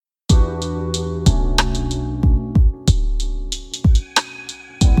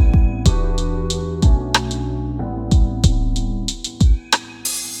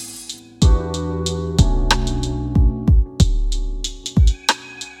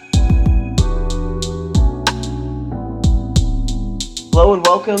Hello and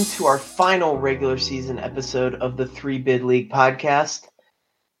welcome to our final regular season episode of the 3 Bid League podcast.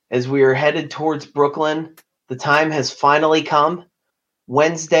 As we are headed towards Brooklyn, the time has finally come.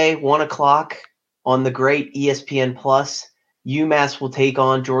 Wednesday, 1 o'clock on the great ESPN Plus, UMass will take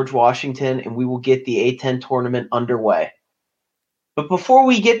on George Washington and we will get the A-10 tournament underway. But before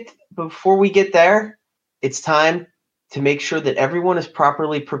we get there, it's time to make sure that everyone is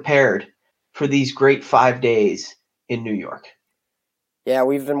properly prepared for these great 5 days in New York. Yeah,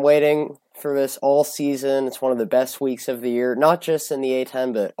 we've been waiting for this all season. It's one of the best weeks of the year, not just in the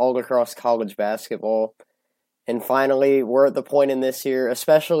A-10, but all across college basketball. And finally, we're at the point in this year,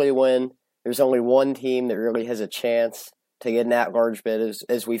 especially when there's only one team that really has a chance to get an at-large bid,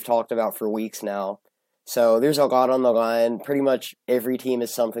 as we've talked about for weeks now. So there's a lot on the line. Pretty much every team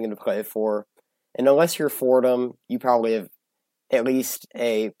has something to play for. And unless you're Fordham, you probably have at least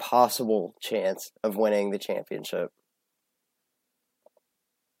a possible chance of winning the championship.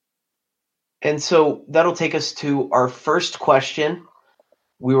 And so that'll take us to our first question.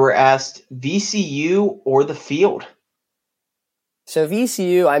 We were asked VCU or the field. So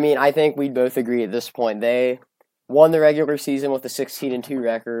VCU, I think we'd both agree at this point. They won the regular season with a 16-2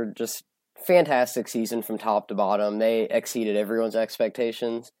 record. Just fantastic season from top to bottom. They exceeded everyone's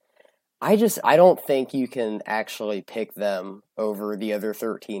expectations. I don't think you can actually pick them over the other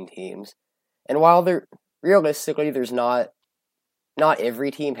 13 teams. And while realistically, there's not every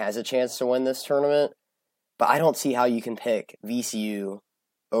team has a chance to win this tournament, but I don't see how you can pick VCU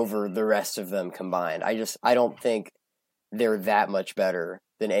over the rest of them combined. I don't think they're that much better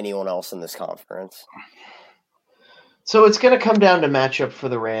than anyone else in this conference. So it's going to come down to matchup for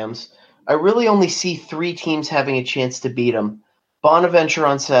the Rams. I really only see 3 teams having a chance to beat them. Bonaventure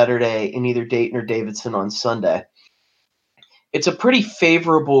on Saturday and either Dayton or Davidson on Sunday. It's a pretty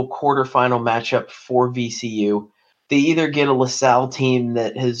favorable quarterfinal matchup for VCU. They either get a LaSalle team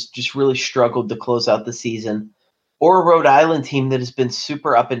that has just really struggled to close out the season, or a Rhode Island team that has been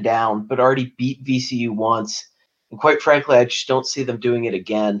super up and down, but already beat VCU once. And quite frankly, I just don't see them doing it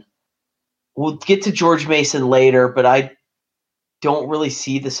again. We'll get to George Mason later, but I don't really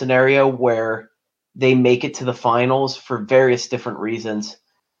see the scenario where they make it to the finals for various different reasons.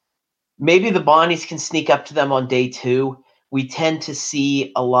 Maybe the Bonnies can sneak up to them on day 2. We tend to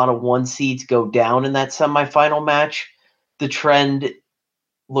see a lot of 1 seeds go down in that semifinal match. The trend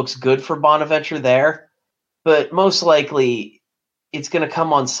looks good for Bonaventure there, but most likely it's going to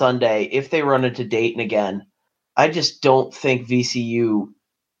come on Sunday if they run into Dayton again. I just don't think VCU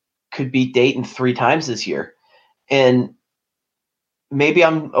could beat Dayton 3 times this year. And maybe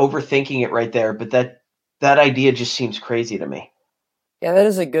I'm overthinking it right there, but that idea just seems crazy to me. Yeah, that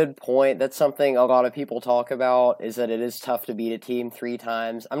is a good point. That's something a lot of people talk about, is that it is tough to beat a team 3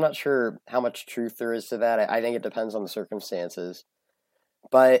 times. I'm not sure how much truth there is to that. I think it depends on the circumstances.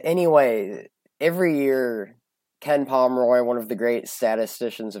 But anyway, every year, Ken Pomeroy, one of the great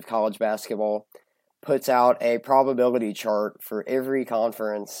statisticians of college basketball, puts out a probability chart for every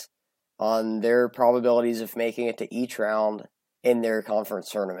conference on their probabilities of making it to each round in their conference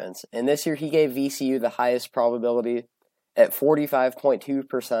tournaments. And this year, he gave VCU the highest probability at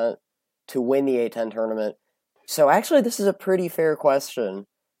 45.2% to win the A-10 tournament. So actually, this is a pretty fair question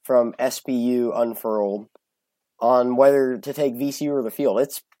from SBU Unfurled on whether to take VCU or the field.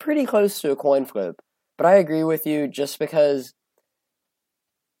 It's pretty close to a coin flip. But I agree with you, just because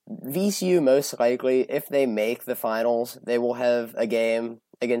VCU most likely, if they make the finals, they will have a game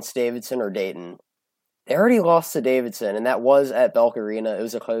against Davidson or Dayton. They already lost to Davidson, and that was at Belk Arena. It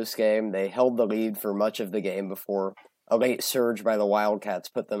was a close game. They held the lead for much of the game before a late surge by the Wildcats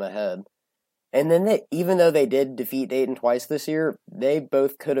put them ahead. And then even though they did defeat Dayton twice this year, they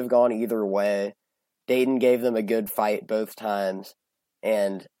both could have gone either way. Dayton gave them a good fight both times.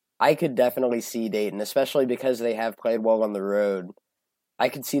 And I could definitely see Dayton, especially because they have played well on the road. I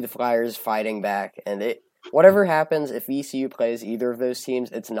could see the Flyers fighting back. And whatever happens, if VCU plays either of those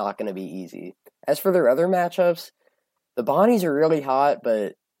teams, it's not going to be easy. As for their other matchups, the Bonnies are really hot,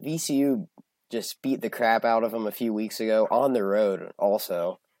 but VCU just beat the crap out of them a few weeks ago on the road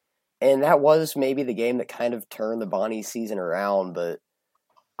also. And that was maybe the game that kind of turned the Bonnies season around, but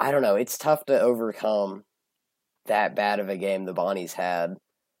I don't know. It's tough to overcome that bad of a game the Bonnies had.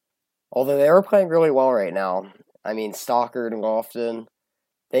 Although they are playing really well right now. Stockard and Lofton,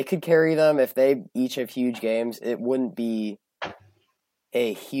 they could carry them if they each have huge games. It wouldn't be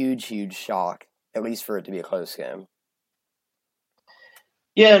a huge, huge shock, at least for it to be a close game.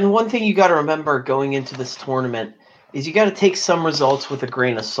 Yeah, and one thing you got to remember going into this tournament is you got to take some results with a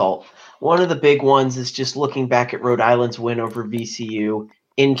grain of salt. One of the big ones is just looking back at Rhode Island's win over VCU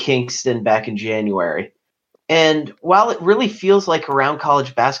in Kingston back in January. And while it really feels like around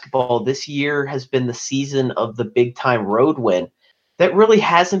college basketball, this year has been the season of the big time road win. That really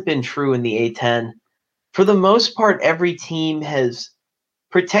hasn't been true in the A10. For the most part, every team has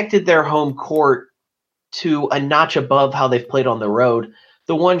protected their home court to a notch above how they've played on the road.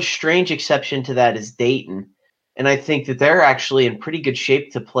 The one strange exception to that is Dayton. And I think that they're actually in pretty good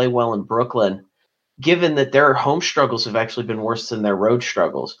shape to play well in Brooklyn, given that their home struggles have actually been worse than their road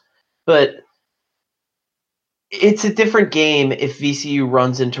struggles. But it's a different game if VCU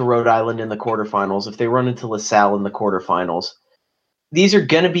runs into Rhode Island in the quarterfinals, if they run into LaSalle in the quarterfinals. These are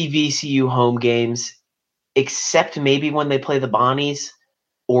going to be VCU home games, except maybe when they play the Bonnies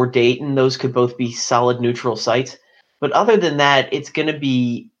or Dayton. Those could both be solid neutral sites. But other than that, it's going to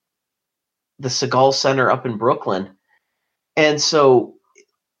be the Segal Center up in Brooklyn. And so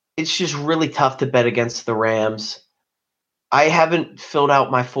it's just really tough to bet against the Rams. I haven't filled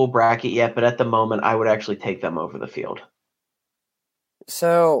out my full bracket yet, but at the moment, I would actually take them over the field.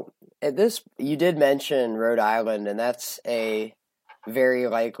 So, you did mention Rhode Island, and that's a very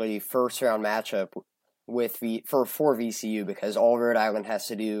likely first-round matchup for VCU because all Rhode Island has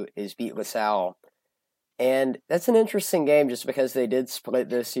to do is beat LaSalle. And that's an interesting game just because they did split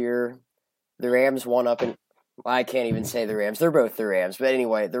this year. The Rams won up in... I can't even say the Rams. They're both the Rams. But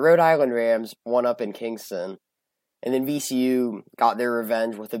anyway, the Rhode Island Rams won up in Kingston. And then VCU got their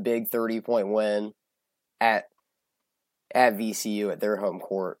revenge with a big 30-point win at VCU at their home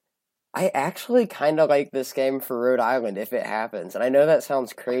court. I actually kind of like this game for Rhode Island if it happens. And I know that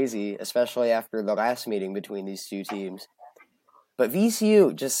sounds crazy, especially after the last meeting between these two teams. But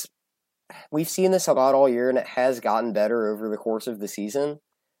VCU we've seen this a lot all year, and it has gotten better over the course of the season.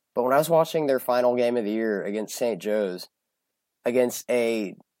 But when I was watching their final game of the year against St. Joe's, against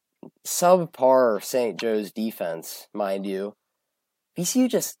a subpar St. Joe's defense, mind you,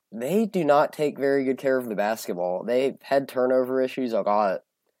 VCU they do not take very good care of the basketball. They had turnover issues a lot.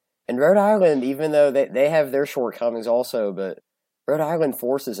 And Rhode Island, even though they have their shortcomings also, but Rhode Island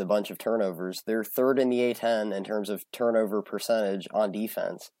forces a bunch of turnovers. They're third in the A10 in terms of turnover percentage on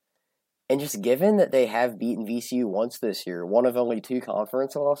defense. And just given that they have beaten VCU once this year, one of only 2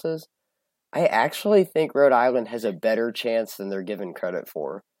 conference losses, I actually think Rhode Island has a better chance than they're given credit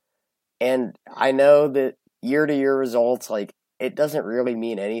for. And I know that year-to-year results, it doesn't really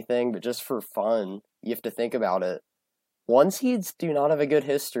mean anything, but just for fun, you have to think about it. 1 seeds do not have a good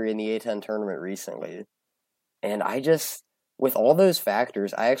history in the A10 tournament recently. And with all those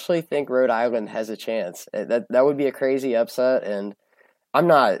factors, I actually think Rhode Island has a chance. That would be a crazy upset, and I'm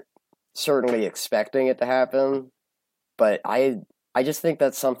not certainly expecting it to happen, but I just think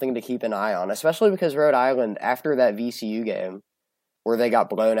that's something to keep an eye on, especially because Rhode Island, after that VCU game, where they got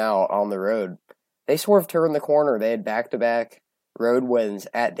blown out on the road, they sort of turned the corner. They had back-to-back road wins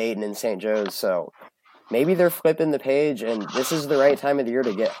at Dayton and St. Joe's, so maybe they're flipping the page, and this is the right time of the year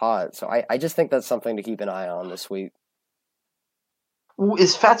to get hot. So I just think that's something to keep an eye on this week.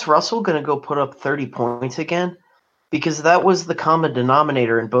 Is Fats Russell going to go put up 30 points again? Because that was the common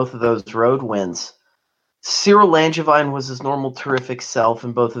denominator in both of those road wins. Cyril Langevin was his normal terrific self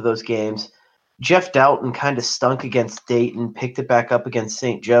in both of those games. Jeff Doughton kind of stunk against Dayton, picked it back up against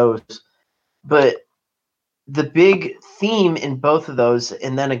St. Joe's. But the big theme in both of those,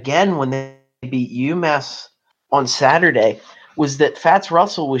 and then again when they beat UMass on Saturday, was that Fats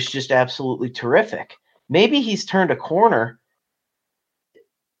Russell was just absolutely terrific. Maybe he's turned a corner.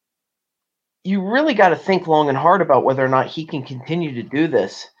 You really got to think long and hard about whether or not he can continue to do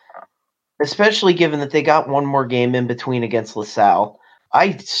this, especially given that they got one more game in between against LaSalle.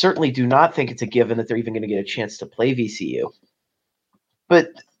 I certainly do not think it's a given that they're even going to get a chance to play VCU. But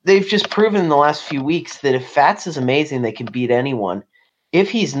they've just proven in the last few weeks that if Fats is amazing, they can beat anyone.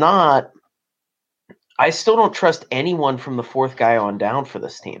 If he's not, I still don't trust anyone from the 4th guy on down for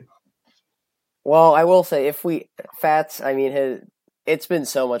this team. Well, I will say, it's been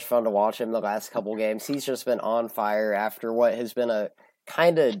so much fun to watch him the last couple games. He's just been on fire after what has been a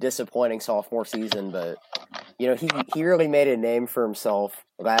kind of disappointing sophomore season, but he really made a name for himself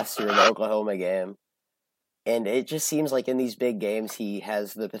last year in the Oklahoma game. And it just seems like in these big games he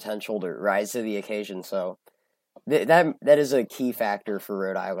has the potential to rise to the occasion. So that is a key factor for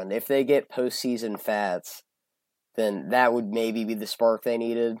Rhode Island. If they get postseason Fats, then that would maybe be the spark they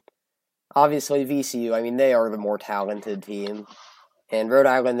needed. Obviously VCU, they are the more talented team. And Rhode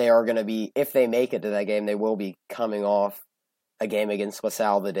Island, they are going to be, if they make it to that game, they will be coming off a game against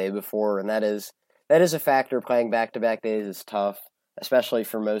LaSalle the day before. And that is a factor. Playing back-to-back days is tough, especially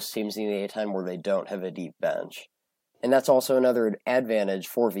for most teams in the A10 where they don't have a deep bench. And that's also another advantage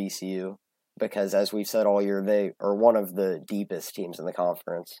for VCU because, as we've said all year, they are one of the deepest teams in the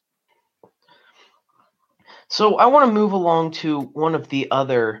conference. So I want to move along to one of the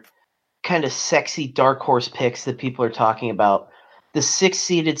other kind of sexy dark horse picks that people are talking about. The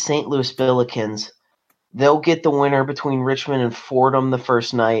six-seeded St. Louis Billikens. They'll get the winner between Richmond and Fordham the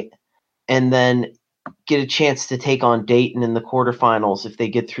first night, and then get a chance to take on Dayton in the quarterfinals if they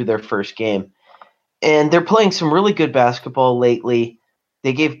get through their first game. And they're playing some really good basketball lately.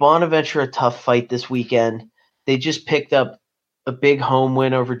 They gave Bonaventure a tough fight this weekend. They just picked up a big home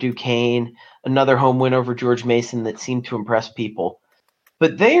win over Duquesne, another home win over George Mason that seemed to impress people.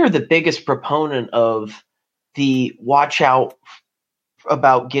 But they are the biggest proponent of the watch out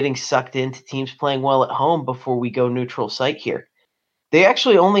about getting sucked into teams playing well at home before we go neutral site here. They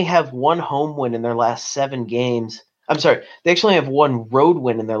actually only have one home win in their last 7 games. I'm sorry, they actually have one road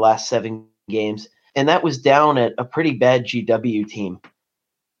win in their last 7 games, and that was down at a pretty bad GW team.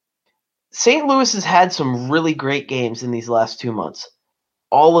 St. Louis has had some really great games in these last 2 months.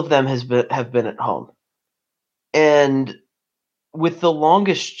 All of them have been at home. And with the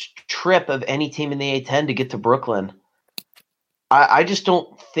longest trip of any team in the A10 to get to Brooklyn, I just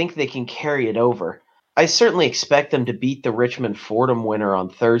don't think they can carry it over. I certainly expect them to beat the Richmond Fordham winner on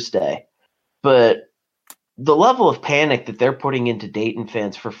Thursday, but the level of panic that they're putting into Dayton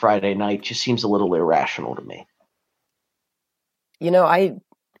fans for Friday night just seems a little irrational to me. You know,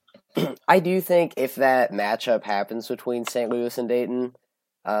 I do think if that matchup happens between St. Louis and Dayton,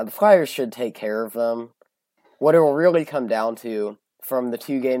 the Flyers should take care of them. What it will really come down to from the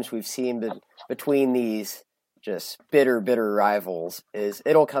 2 games we've seen between these just bitter rivals is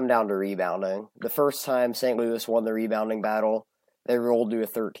it'll come down to rebounding. The first time St. Louis won the rebounding battle, they rolled to a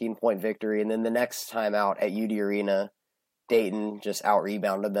 13-point victory, and then the next time out at UD Arena, Dayton just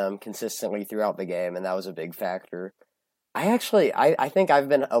out-rebounded them consistently throughout the game, and that was a big factor. I think I've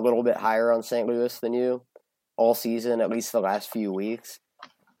been a little bit higher on St. Louis than you all season, at least the last few weeks.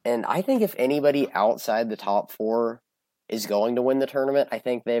 And I think if anybody outside the top 4 is going to win the tournament, I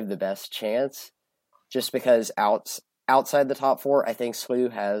think they have the best chance. Just because outside the top 4, I think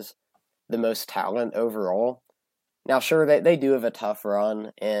SLU has the most talent overall. Now, sure, they do have a tough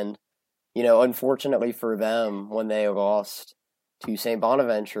run, and, you know, unfortunately for them, when they lost to St.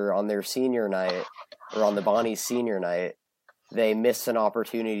 Bonaventure on their senior night, or on the Bonnie's senior night, they missed an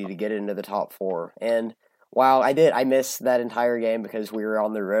opportunity to get into the top 4. And while I missed that entire game because we were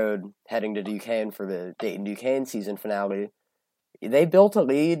on the road heading to Duquesne for the Dayton-Duquesne season finale. They built a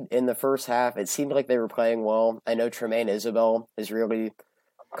lead in the first half. It seemed like they were playing well. I know Tremaine Isabel has really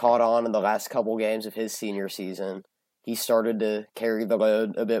caught on in the last couple games of his senior season. He started to carry the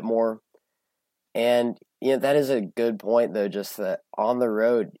load a bit more. And you know, that is a good point, though, just that on the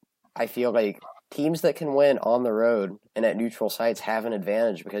road, I feel like teams that can win on the road and at neutral sites have an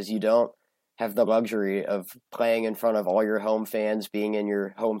advantage because you don't have the luxury of playing in front of all your home fans, being in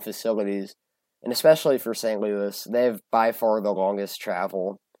your home facilities. And especially for St. Louis, they have by far the longest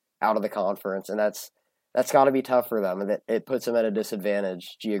travel out of the conference, and that's got to be tough for them, and it puts them at a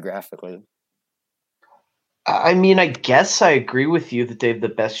disadvantage geographically. I mean, I guess I agree with you that they have the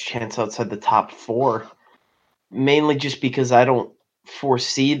best chance outside the top 4, mainly just because I don't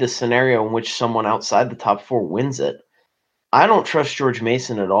foresee the scenario in which someone outside the top 4 wins it. I don't trust George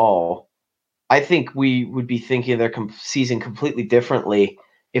Mason at all. I think we would be thinking of their season completely differently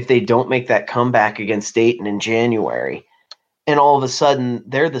if they don't make that comeback against Dayton in January. And all of a sudden,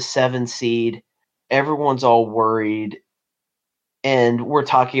 they're the 7 seed. Everyone's all worried. And we're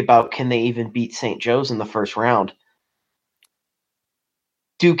talking about, can they even beat St. Joe's in the first round?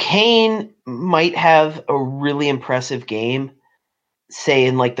 Duquesne might have a really impressive game, say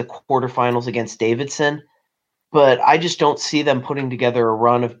in like the quarterfinals against Davidson, but I just don't see them putting together a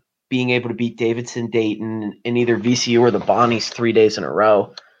run of being able to beat Davidson, Dayton, in either VCU or the Bonnies 3 days in a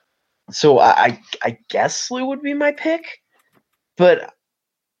row. So I guess SLU would be my pick, but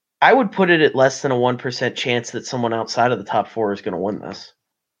I would put it at less than a 1% chance that someone outside of the top 4 is going to win this.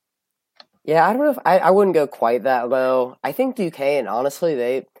 Yeah, I don't know if I wouldn't go quite that low. I think Duquesne,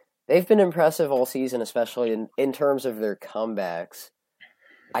 honestly, they've been impressive all season, especially in terms of their comebacks.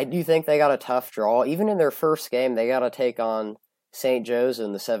 I do think they got a tough draw. Even in their first game, they got to take on St. Joe's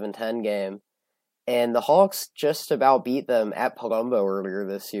in the 7-10 game. And the Hawks just about beat them at Palumbo earlier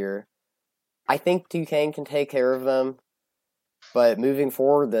this year. I think Duquesne can take care of them. But moving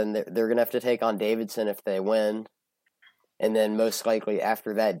forward, then they're going to have to take on Davidson if they win. And then most likely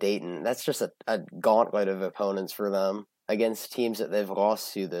after that, Dayton. That's just a gauntlet of opponents for them against teams that they've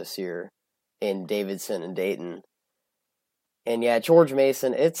lost to this year in Davidson and Dayton. And yeah, George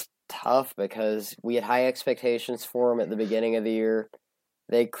Mason, it's tough because we had high expectations for him at the beginning of the year.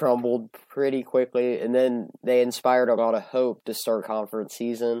 They crumbled pretty quickly, and then they inspired a lot of hope to start conference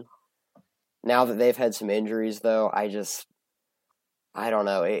season. Now that they've had some injuries, though, I don't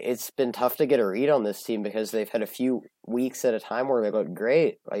know. It's been tough to get a read on this team because they've had a few weeks at a time where they look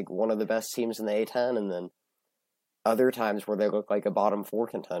great, like one of the best teams in the A10, and then other times where they look like a bottom four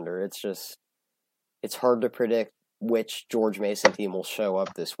contender. It's hard to predict which George Mason team will show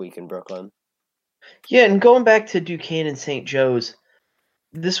up this week in Brooklyn. Yeah, and going back to Duquesne and St. Joe's,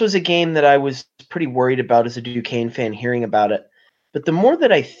 this was a game that I was pretty worried about as a Duquesne fan hearing about it. But the more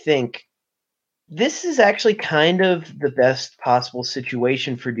that I think, this is actually kind of the best possible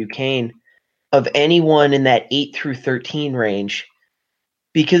situation for Duquesne of anyone in that 8 through 13 range.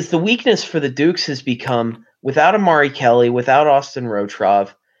 Because the weakness for the Dukes has become, without Amari Kelly, without Austin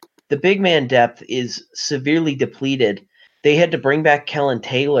Rotrov, the big man depth is severely depleted. They had to bring back Kellen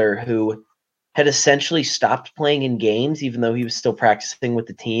Taylor, who had essentially stopped playing in games, even though he was still practicing with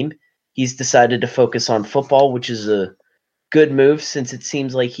the team. He's decided to focus on football, which is a good move since it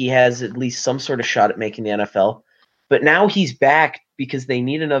seems like he has at least some sort of shot at making the NFL. But now he's back because they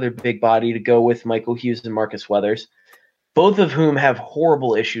need another big body to go with Michael Hughes and Marcus Weathers, both of whom have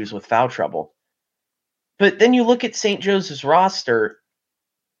horrible issues with foul trouble. But then you look at St. Joe's roster.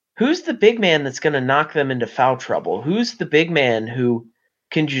 Who's the big man that's going to knock them into foul trouble? Who's the big man who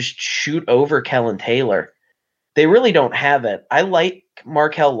can just shoot over Kellen Taylor? They really don't have it. I like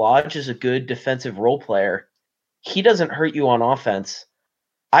Markel Lodge as a good defensive role player. He doesn't hurt you on offense.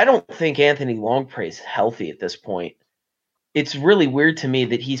 I don't think Anthony Longpre's healthy at this point. It's really weird to me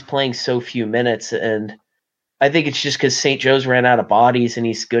that he's playing so few minutes, and I think it's just because St. Joe's ran out of bodies and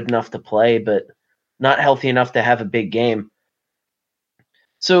he's good enough to play, but not healthy enough to have a big game.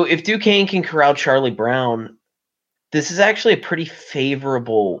 So if Duquesne can corral Charlie Brown, this is actually a pretty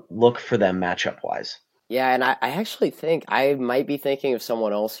favorable look for them matchup-wise. Yeah, and I actually think I might be thinking of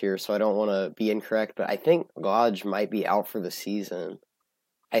someone else here, so I don't want to be incorrect, but I think Lodge might be out for the season.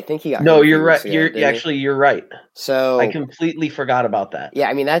 I think he got No, hurt a few you're right. weeks ago, You're right. So I completely forgot about that. yeah,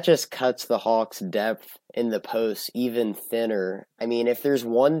 I mean that just cuts the Hawks' depth in the post even thinner. I mean, if there's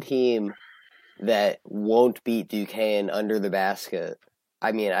one team that won't beat Duquesne under the basket,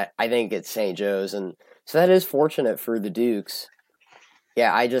 I mean, I think it's St. Joe's, and so that is fortunate for the Dukes.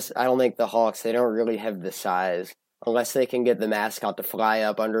 Yeah, I don't think the Hawks, they don't really have the size, unless they can get the mascot to fly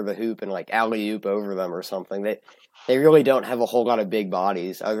up under the hoop and like alley-oop over them or something. They really don't have a whole lot of big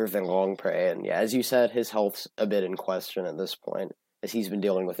bodies other than Longpre, and yeah, as you said, his health's a bit in question at this point, as he's been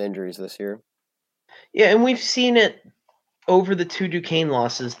dealing with injuries this year. Yeah, and we've seen it over the two Duquesne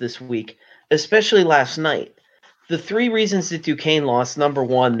losses this week, especially last night. The three reasons that Duquesne lost, number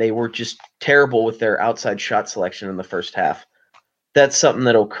one, they were just terrible with their outside shot selection in the first half. That's something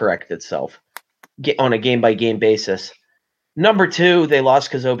that'll correct itself on a game-by-game basis. Number two, they lost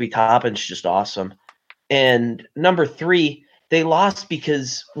because Obi Toppin's just awesome. And number three, they lost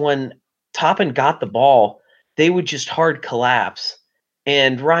because when Toppin got the ball, they would just hard collapse.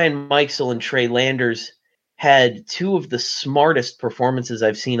 And Ryan Mikesell and Trey Landers had two of the smartest performances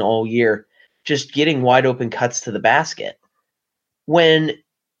I've seen all year, just getting wide open cuts to the basket. When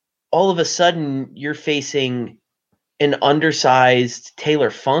all of a sudden you're facing an undersized Taylor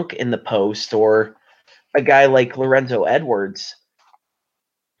Funk in the post or a guy like Lorenzo Edwards,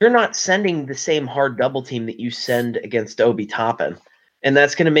 you're not sending the same hard double team that you send against Obi Toppin. And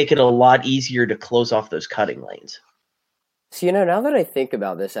that's going to make it a lot easier to close off those cutting lanes. So, now that I think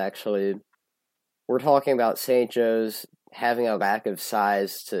about this, actually, we're talking about St. Joe's having a lack of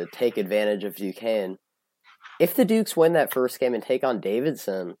size to take advantage of Duquesne. If the Dukes win that first game and take on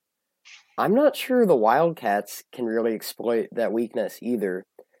Davidson, I'm not sure the Wildcats can really exploit that weakness either.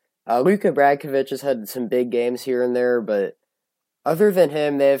 Luka Bradkovic has had some big games here and there, but other than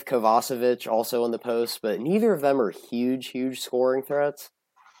him, they have Kovacevic also in the post, but neither of them are huge scoring threats.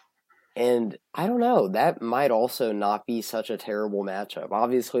 And I don't know, that might also not be such a terrible matchup.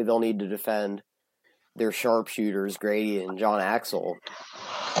 Obviously, they'll need to defend their sharpshooters, Grady and John Axel.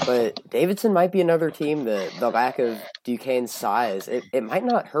 But Davidson might be another team that the lack of Duquesne's size, it might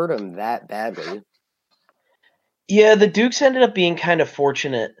not hurt them that badly. Yeah, the Dukes ended up being kind of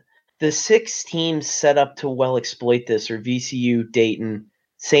fortunate. The 6 teams set up to well exploit this are VCU, Dayton,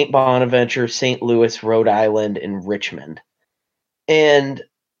 St. Bonaventure, St. Louis, Rhode Island, and Richmond. And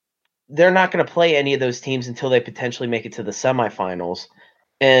they're not going to play any of those teams until they potentially make it to the semifinals.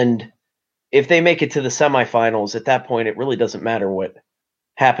 And if they make it to the semifinals, at that point, it really doesn't matter what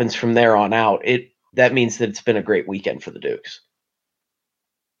happens from there on out. That means that it's been a great weekend for the Dukes.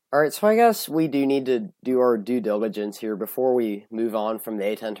 All right, so I guess we do need to do our due diligence here before we move on from the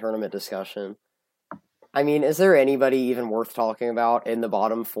A10 tournament discussion. I mean, is there anybody even worth talking about in the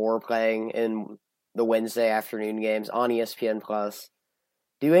bottom 4 playing in the Wednesday afternoon games on ESPN+?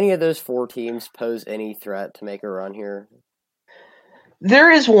 Do any of those 4 teams pose any threat to make a run here?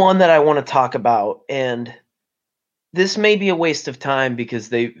 There is one that I want to talk about, and this may be a waste of time because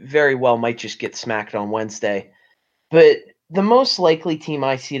they very well might just get smacked on Wednesday. But the most likely team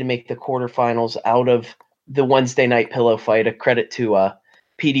I see to make the quarterfinals out of the Wednesday night pillow fight, a credit to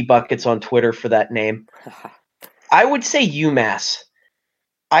PD Buckets on Twitter for that name, I would say UMass.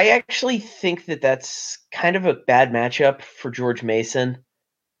 I actually think that that's kind of a bad matchup for George Mason,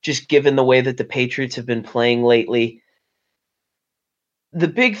 just given the way that the Patriots have been playing lately. The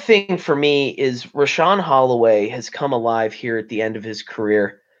big thing for me is Rashawn Holloway has come alive here at the end of his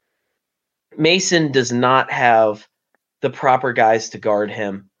career. Mason does not have the proper guys to guard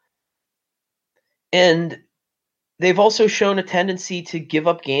him. And they've also shown a tendency to give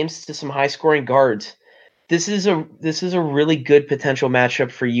up games to some high-scoring guards. This is a really good potential matchup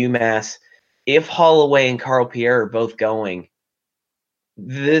for UMass. If Holloway and Carl Pierre are both going,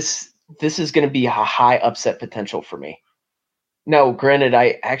 this is going to be a high upset potential for me. Now, granted,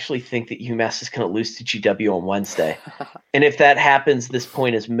 I actually think that UMass is going to lose to GW on Wednesday. And if that happens, this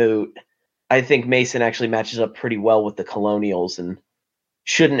point is moot. I think Mason actually matches up pretty well with the Colonials and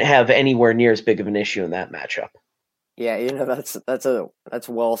shouldn't have anywhere near as big of an issue in that matchup. Yeah, that's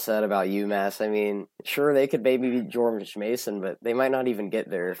well said about UMass. I mean, sure, they could maybe beat George Mason, but they might not even get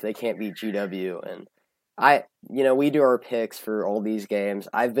there if they can't beat GW. And we do our picks for all these games.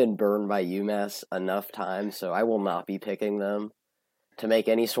 I've been burned by UMass enough times, so I will not be picking them to make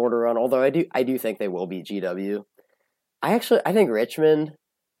any sort of run. Although I do think they will beat GW. I think Richmond,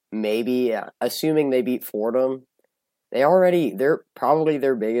 maybe, assuming they beat Fordham, they're probably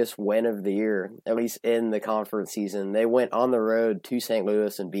their biggest win of the year, at least in the conference season. They went on the road to St.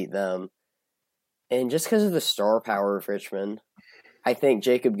 Louis and beat them. And just because of the star power of Richmond, I think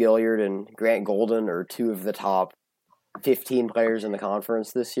Jacob Gilliard and Grant Golden are 2 of the top 15 players in the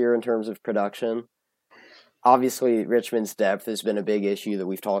conference this year in terms of production. Obviously, Richmond's depth has been a big issue that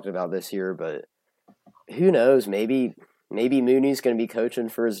we've talked about this year, but who knows? Maybe Mooney's going to be coaching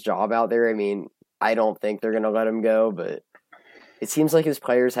for his job out there. I mean, I don't think they're going to let him go, but it seems like his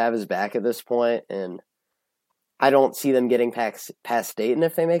players have his back at this point, and I don't see them getting past Dayton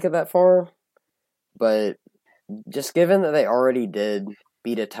if they make it that far. But just given that they already did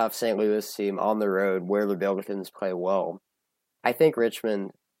beat a tough St. Louis team on the road where the Billikens play well, I think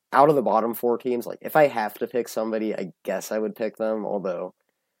Richmond, out of the bottom 4 teams, like if I have to pick somebody, I guess I would pick them. Although,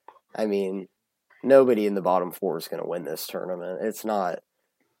 I mean, nobody in the bottom 4 is going to win this tournament. It's not.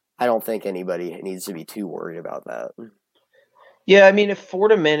 I don't think anybody needs to be too worried about that. Yeah, I mean, if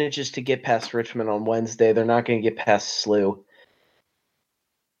Fordham manages to get past Richmond on Wednesday, they're not going to get past SLU.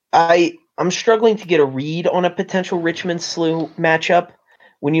 I'm struggling to get a read on a potential Richmond-SLU matchup.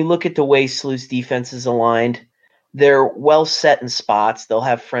 When you look at the way SLU's defense is aligned, they're well set in spots. They'll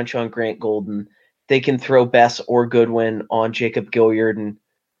have French on Grant Golden. They can throw Bess or Goodwin on Jacob Gilliard and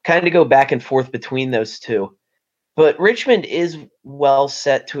kind of go back and forth between those two. But Richmond is well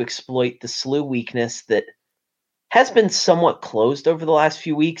set to exploit the SLU weakness that has been somewhat closed over the last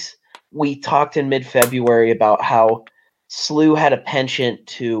few weeks. We talked in mid-February about how SLU had a penchant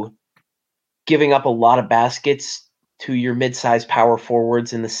to giving up a lot of baskets to your mid-sized power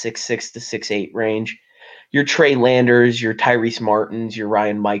forwards in the 6'6" to 6'8" range. Your Trey Landers, your Tyrese Martins, your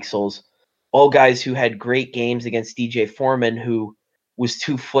Ryan Mikesels, all guys who had great games against DJ Foreman, who was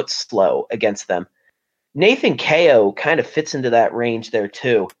 2 foot slow against them. Nathan Ko kind of fits into that range there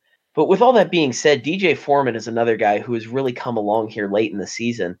too. But with all that being said, DJ Foreman is another guy who has really come along here late in the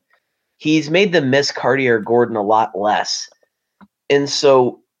season. He's made them miss Cartier-Gordon a lot less. And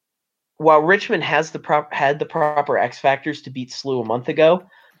so while Richmond had the proper X factors to beat SLU a month ago,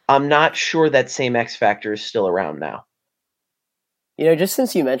 I'm not sure that same X factor is still around now. Just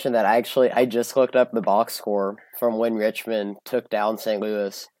since you mentioned that, I just looked up the box score from when Richmond took down St.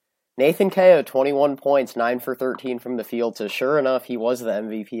 Louis. Nathan Ko, 21 points, 9 for 13 from the field, so sure enough, he was the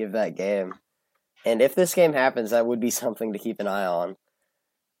MVP of that game. And if this game happens, that would be something to keep an eye on.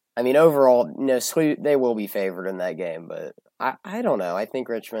 I mean, overall, SLU, they will be favored in that game, but I don't know. I think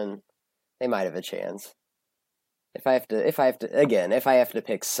Richmond, they might have a chance. If I have to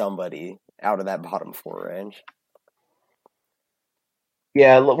pick somebody out of that bottom 4 range.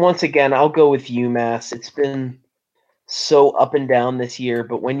 Yeah, once again, I'll go with UMass. It's been so up and down this year,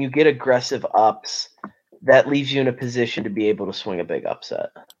 but when you get aggressive ups, that leaves you in a position to be able to swing a big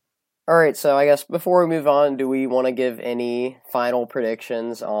upset. All right, so I guess before we move on, do we want to give any final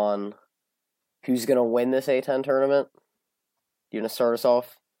predictions on who's going to win this A10 tournament? You want to start us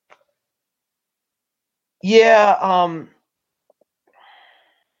off? Yeah, I'm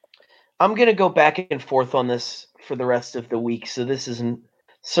going to go back and forth on this for the rest of the week, so this isn't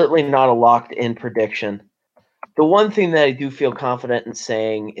Certainly not a locked-in prediction. The one thing that I do feel confident in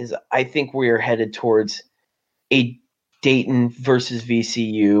saying is I think we are headed towards a Dayton versus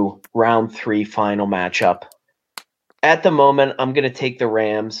VCU round 3 final matchup. At the moment, I'm going to take the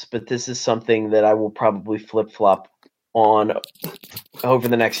Rams, but this is something that I will probably flip-flop on over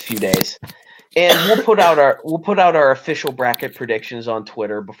the next few days. And we'll put out our official bracket predictions on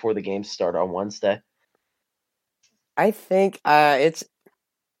Twitter before the games start on Wednesday. I think I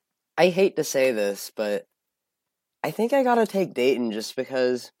hate to say this, but I think I gotta take Dayton just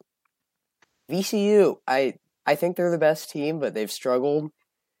because VCU, I think they're the best team, but they've struggled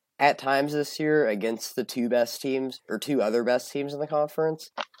at times this year against the two other best teams in the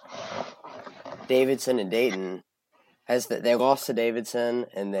conference. Davidson and Dayton they lost to Davidson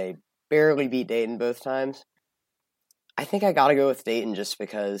and they barely beat Dayton both times. I think I gotta go with Dayton just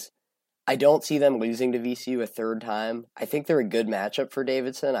because I don't see them losing to VCU a third time. I think they're a good matchup for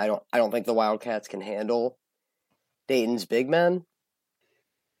Davidson. I don't think the Wildcats can handle Dayton's big men.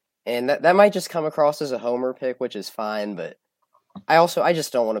 And that might just come across as a homer pick, which is fine, but I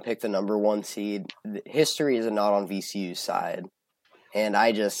just don't want to pick the number 1 seed. History is not on VCU's side. And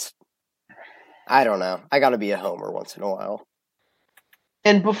I don't know. I got to be a homer once in a while.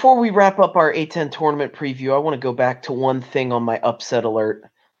 And before we wrap up our A10 tournament preview, I want to go back to one thing on my upset alert.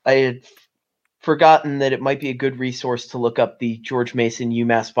 I had forgotten that it might be a good resource to look up the George Mason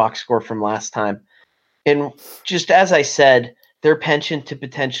UMass box score from last time. And just as I said, their penchant to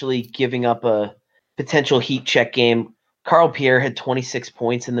potentially giving up a potential heat check game, Carl Pierre had 26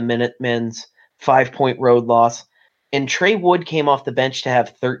 points in the Minutemen's 5-point road loss, and Trey Wood came off the bench to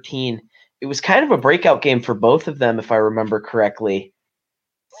have 13. It was kind of a breakout game for both of them, if I remember correctly.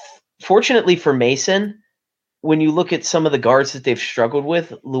 Fortunately for Mason, when you look at some of the guards that they've struggled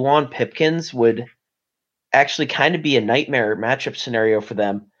with, Luan Pipkins would actually kind of be a nightmare matchup scenario for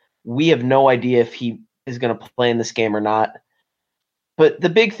them. We have no idea if he is going to play in this game or not. But the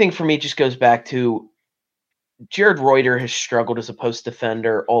big thing for me just goes back to Jared Reuter has struggled as a post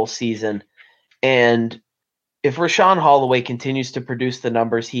defender all season. And if Rashawn Holloway continues to produce the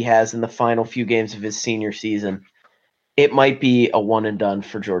numbers he has in the final few games of his senior season, it might be a one and done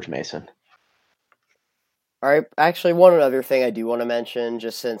for George Mason. All right. Actually, one other thing I do want to mention,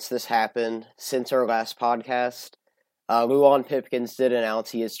 just since this happened since our last podcast, Luan Pipkins did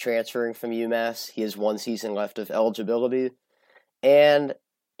announce he is transferring from UMass. He has 1 season left of eligibility. And,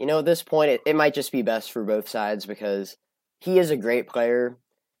 at this point, it might just be best for both sides because he is a great player,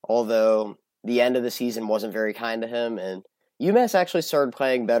 although the end of the season wasn't very kind to him. And UMass actually started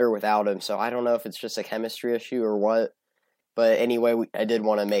playing better without him, so I don't know if it's just a chemistry issue or what. But anyway, I did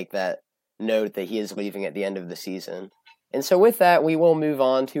want to make that note that he is leaving at the end of the season. And so with that, we will move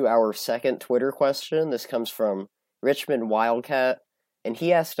on to our second Twitter question. This comes from Richmond Wildcat, and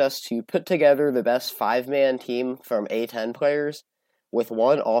he asked us to put together the best 5-man team from A10 players with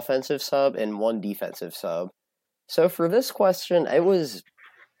 1 offensive sub and 1 defensive sub. So for this question,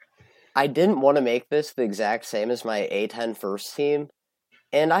 I didn't want to make this the exact same as my A10 first team,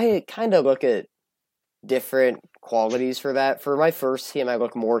 and I kind of look at different qualities for that. For my first team, I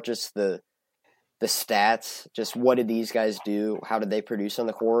look more just the stats, just what did these guys do, how did they produce on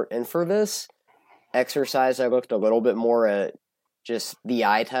the court, and for this exercise, I looked a little bit more at just the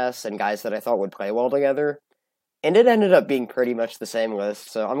eye tests and guys that I thought would play well together, and it ended up being pretty much the same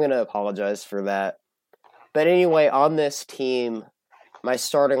list, so I'm going to apologize for that. But anyway, on this team, my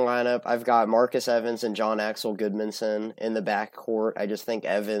starting lineup, I've got Marcus Evans and John Axel Goodmanson in the backcourt. I just think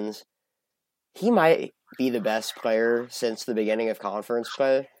Evans, he might be the best player since the beginning of conference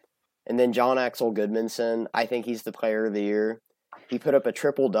play. And then John Axel Goodmanson, I think he's the player of the year. He put up a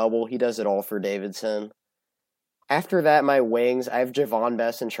triple-double. He does it all for Davidson. After that, my wings, I have Javon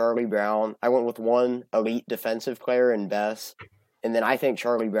Bess and Charlie Brown. I went with 1 elite defensive player in Bess. And then I think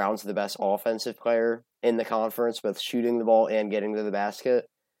Charlie Brown's the best offensive player in the conference, both shooting the ball and getting to the basket.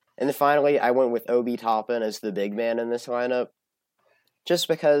 And then finally, I went with Obi Toppin as the big man in this lineup, just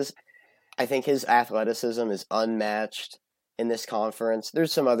because I think his athleticism is unmatched in this conference.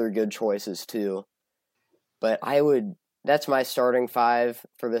 There's some other good choices too, but that's my starting 5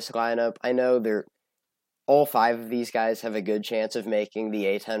 for this lineup. I know all 5 of these guys have a good chance of making the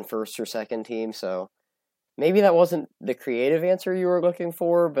A10 first or second team, so maybe that wasn't the creative answer you were looking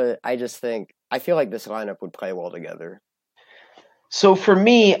for, but I feel like this lineup would play well together. So for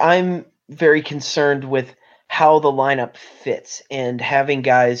me, I'm very concerned with how the lineup fits and having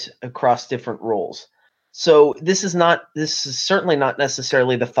guys across different roles. So this is certainly not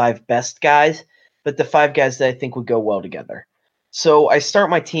necessarily the 5 best guys, but the 5 guys that I think would go well together. So I start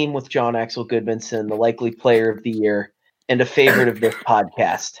my team with John Axel Goodmanson, the likely player of the year. and a favorite of this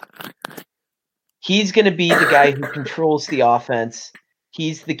podcast. He's going to be the guy who controls the offense.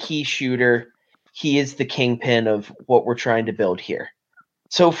 He's the key shooter. He is the kingpin of what we're trying to build here.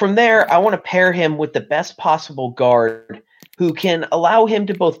 So from there, I want to pair him with the best possible guard who can allow him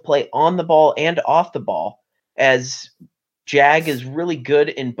to both play on the ball and off the ball, as Jag is really good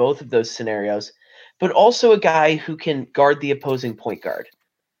in both of those scenarios, but also a guy who can guard the opposing point guard.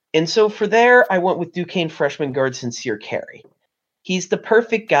 And so for there, I went with Duquesne freshman guard Sincere Carey. He's the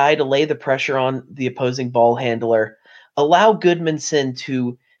perfect guy to lay the pressure on the opposing ball handler, allow Goodmanson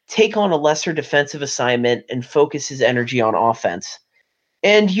to take on a lesser defensive assignment and focus his energy on offense.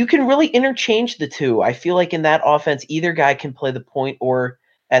 And you can really interchange the two. I feel like in that offense, either guy can play the point or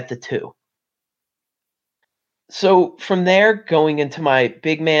at the two. So from there, going into my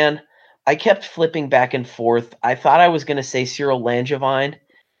big man, I kept flipping back and forth. I thought I was going to say Cyril Langevin.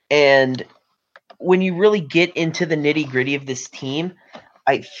 And when you really get into the nitty-gritty of this team,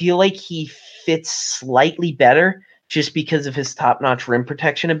 I feel like he fits slightly better just because of his top-notch rim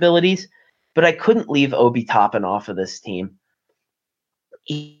protection abilities. But I couldn't leave Obi Toppin off of this team.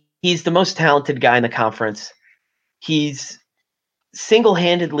 He's the most talented guy in the conference. He's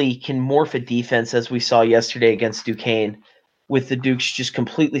single-handedly can morph a defense, as we saw yesterday against Duquesne, with the Dukes just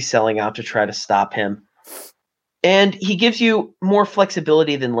completely selling out to try to stop him. And he gives you more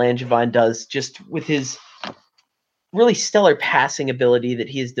flexibility than Langevin does, just with his really stellar passing ability that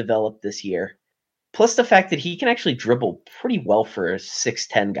he has developed this year. Plus the fact that he can actually dribble pretty well for a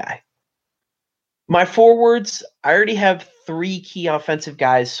 6'10 guy. My forwards, I already have 3 key offensive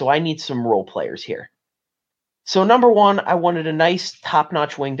guys, so I need some role players here. So number 1, I wanted a nice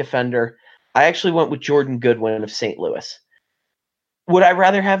top-notch wing defender. I actually went with Jordan Goodwin of St. Louis. Would I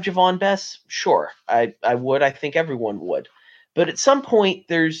rather have Javon Bess? Sure, I would. I think everyone would. But at some point,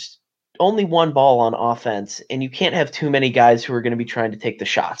 there's only one ball on offense, and you can't have too many guys who are going to be trying to take the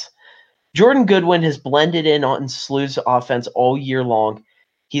shots. Jordan Goodwin has blended in on SLU's offense all year long.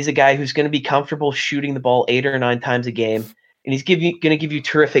 He's a guy who's going to be comfortable shooting the ball 8 or 9 times a game, and he's going to give you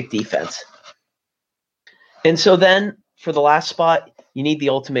terrific defense. And so then, for the last spot, you need the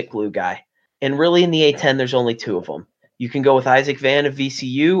ultimate glue guy. And really, in the A10, there's only 2 of them. You can go with Isaac Van of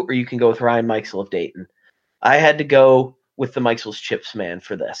VCU, or you can go with Ryan Mikesell of Dayton. I had to go with the Mikesell's chips man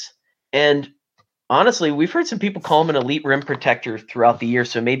for this. And honestly, we've heard some people call him an elite rim protector throughout the year,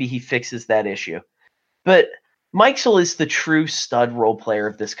 so maybe he fixes that issue. But Mikesell is the true stud role player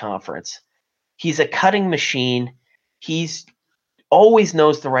of this conference. He's a cutting machine. He's always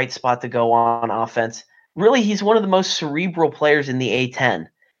knows the right spot to go on offense. Really, he's one of the most cerebral players in the A10.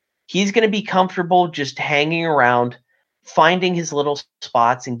 He's going to be comfortable just hanging around, finding his little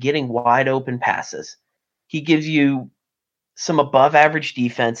spots and getting wide open passes. He gives you some above average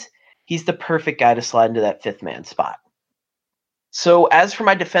defense. He's the perfect guy to slide into that 5th man spot. So as for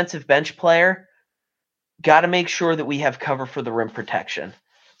my defensive bench player, got to make sure that we have cover for the rim protection.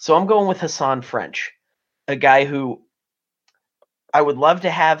 So I'm going with Hassan French, a guy who I would love to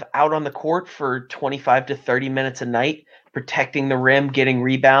have out on the court for 25 to 30 minutes a night, protecting the rim, getting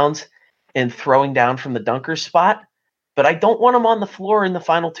rebounds, and throwing down from the dunker spot. But I don't want him on the floor in the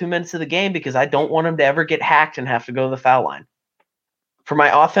final 2 minutes of the game because I don't want him to ever get hacked and have to go to the foul line. For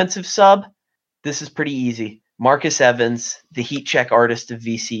my offensive sub, this is pretty easy. Marcus Evans, the heat check artist of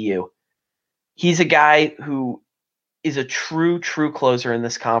VCU. He's a guy who is a true closer in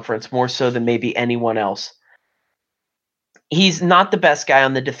this conference, more so than maybe anyone else. He's not the best guy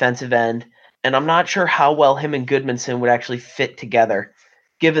on the defensive end, and I'm not sure how well him and Goodmanson would actually fit together,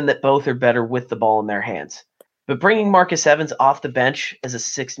 given that both are better with the ball in their hands. But bringing Marcus Evans off the bench as a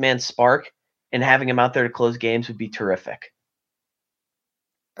 6-man spark and having him out there to close games would be terrific.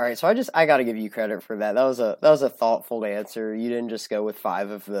 All right, so I got to give you credit for that. That was a thoughtful answer. You didn't just go with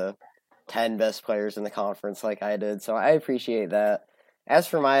 5 of the 10 best players in the conference like I did, so I appreciate that. As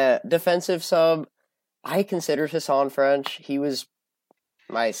for my defensive sub, I considered Hassan French. He was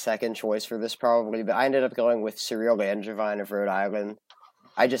my second choice for this probably, but I ended up going with Cyril Langevin of Rhode Island.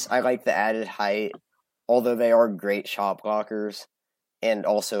 I like the added height, although they are great shot blockers and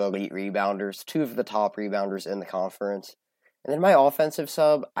also elite rebounders, 2 of the top rebounders in the conference. And then my offensive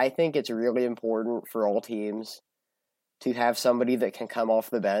sub, I think it's really important for all teams to have somebody that can come off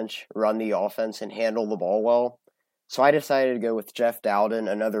the bench, run the offense, and handle the ball well. So I decided to go with Jeff Dowden,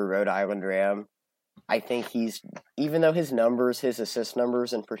 another Rhode Island Ram. I think even though his assist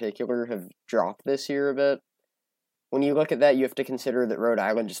numbers in particular, have dropped this year a bit, when you look at that, you have to consider that Rhode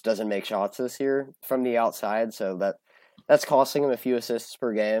Island just doesn't make shots this year from the outside, so that's costing him a few assists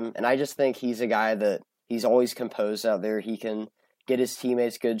per game. And I just think he's a guy that he's always composed out there. He can get his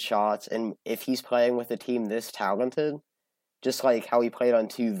teammates good shots, and if he's playing with a team this talented, just like how he played on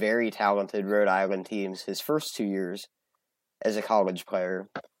two very talented Rhode Island teams his first 2 years as a college player.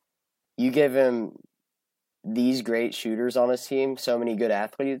 You give him these great shooters on his team, so many good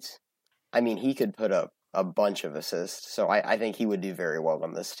athletes, I mean, he could put up a bunch of assists. So I think he would do very well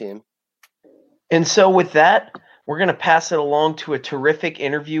on this team. And so with that, we're going to pass it along to a terrific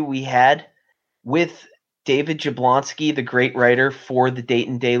interview we had with David Jablonski, the great writer for the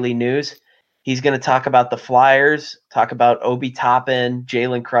Dayton Daily News. He's going to talk about the Flyers, talk about Obi Toppin,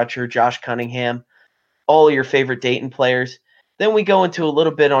 Jalen Crutcher, Josh Cunningham, all your favorite Dayton players. Then we go into a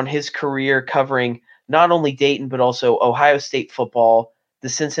little bit on his career covering not only Dayton, but also Ohio State football, the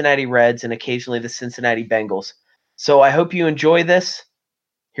Cincinnati Reds, and occasionally the Cincinnati Bengals. So I hope you enjoy this.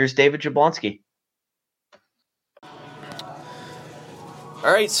 Here's David Jablonski.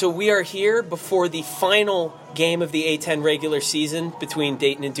 All right, so we are here before the final game of the A-10 regular season between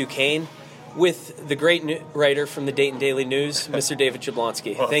Dayton and Duquesne with the great writer from the Dayton Daily News, Mr. David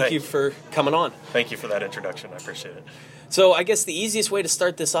Jablonski. Well, thank you for coming on. Thank you for that introduction. I appreciate it. So I guess the easiest way to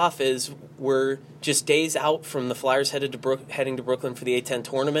start this off is we're just days out from the Flyers heading to Brooklyn for the A-10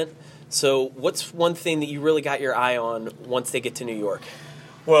 tournament. So what's one thing that you really got your eye on once they get to New York?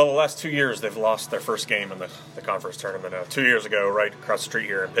 Well, the last 2 years, they've lost their first game in the conference tournament. 2 years ago, right across the street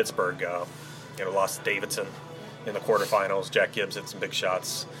here in Pittsburgh, lost to Davidson in the quarterfinals. Jack Gibbs hit some big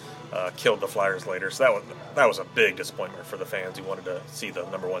shots, killed the Flyers later. So that was a big disappointment for the fans who wanted to see the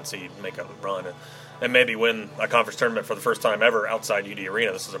number one seed make a run and maybe win a conference tournament for the first time ever outside UD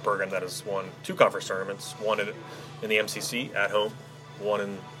Arena. This is a program that has won 2 conference tournaments, one in the MCC at home, one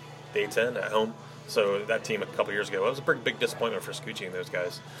in the A-10 at home. So that team a couple years ago, it was a pretty big disappointment for Scucci and those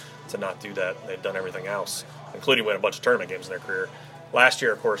guys to not do that. They'd done everything else, including win a bunch of tournament games in their career. Last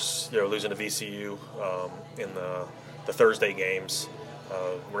year, of course, losing to VCU in the Thursday games,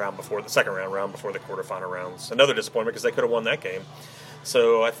 the second round before the quarterfinal rounds. Another disappointment because they could have won that game.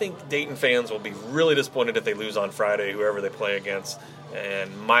 So I think Dayton fans will be really disappointed if they lose on Friday, whoever they play against,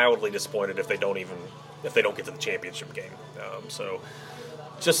 and mildly disappointed if they don't get to the championship game. So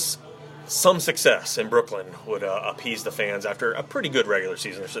just some success in Brooklyn would appease the fans after a pretty good regular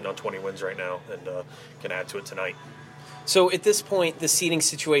season. They're sitting on 20 wins right now and can add to it tonight. So at this point, the seeding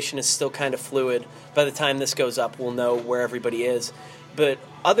situation is still kind of fluid. By the time this goes up, we'll know where everybody is. But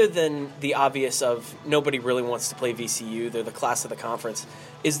other than the obvious of nobody really wants to play VCU, they're the class of the conference,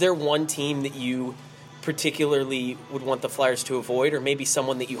 is there one team that you particularly would want the Flyers to avoid, or maybe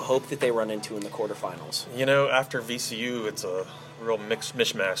someone that you hope that they run into in the quarterfinals? After VCU, it's a real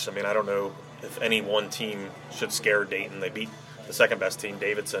mishmash. I mean, I don't know if any one team should scare Dayton. They beat the second-best team,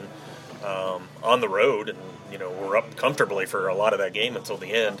 Davidson, on the road, and we're up comfortably for a lot of that game until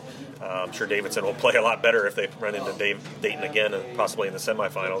the end. I'm sure Davidson will play a lot better if they run into Dayton again, and possibly in the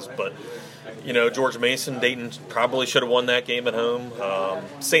semifinals. But George Mason, Dayton probably should have won that game at home.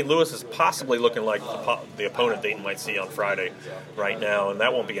 St. Louis is possibly looking like the opponent Dayton might see on Friday right now, and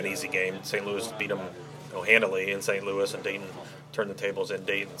that won't be an easy game. St. Louis beat them handily in St. Louis, and Dayton turned the tables in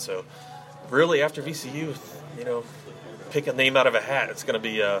Dayton. So really, after VCU, pick a name out of a hat. It's going to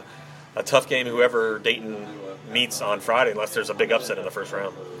be a tough game, whoever Dayton meets on Friday, unless there's a big upset in the first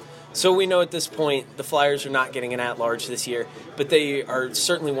round. So we know at this point the Flyers are not getting an at-large this year, but they are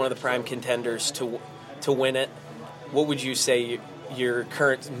certainly one of the prime contenders to win it. What would you say your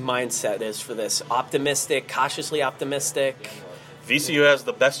current mindset is for this? Optimistic, cautiously optimistic? VCU has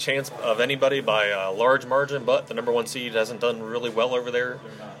the best chance of anybody by a large margin, but the number one seed hasn't done really well over there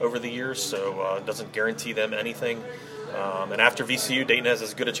over the years, so it doesn't guarantee them anything. And after VCU, Dayton has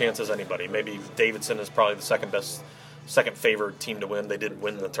as good a chance as anybody. Maybe Davidson is probably the second favored team to win. They did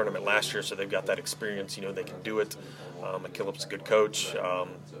win the tournament last year, so they've got that experience. They can do it. McKillop's a good coach.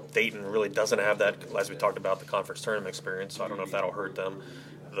 Dayton really doesn't have that, as we talked about, the conference tournament experience, so I don't know if that'll hurt them.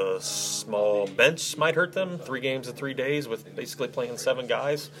 The small bench might hurt them. 3 games in 3 days with basically playing 7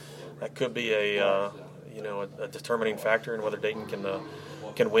 guys. That could be a determining factor in whether Dayton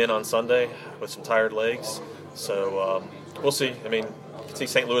can win on Sunday with some tired legs. So we'll see. I mean, you can see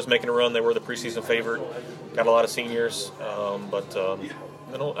St. Louis making a run. They were the preseason favorite. Got a lot of seniors, but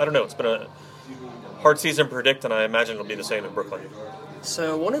I don't know. It's been a hard season to predict, and I imagine it'll be the same in Brooklyn.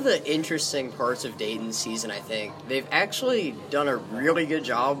 So one of the interesting parts of Dayton's season, I think, they've actually done a really good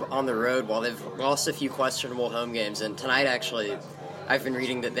job on the road while they've lost a few questionable home games. And tonight, actually, I've been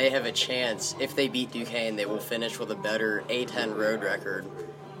reading that they have a chance, if they beat Duquesne, they will finish with a better A-10 road record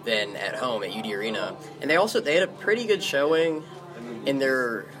than at home at UD Arena. And they had a pretty good showing in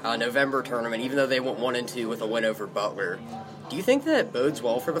their November tournament, even though they went 1-2 with a win over Butler. Do you think that bodes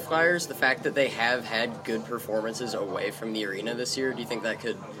well for the Flyers, the fact that they have had good performances away from the arena this year? Do you think that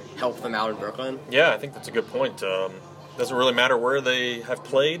could help them out in Brooklyn? Yeah, I think that's a good point. The doesn't really matter where they have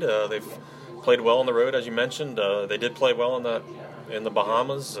played. They've played well on the road, as you mentioned. They did play well in the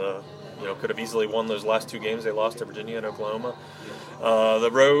Bahamas. Could have easily won those last 2 games they lost to Virginia and Oklahoma.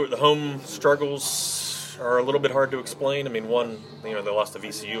 The home struggles are a little bit hard to explain. I mean, one, they lost to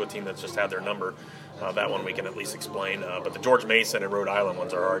VCU, a team that's just had their number. That one we can at least explain. But the George Mason and Rhode Island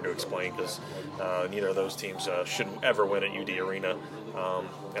ones are hard to explain because neither of those teams should ever win at UD Arena.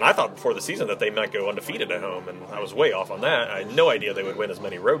 And I thought before the season that they might go undefeated at home, and I was way off on that. I had no idea they would win as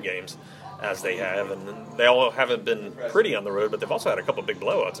many road games as they have, and they all haven't been pretty on the road, but they've also had a couple big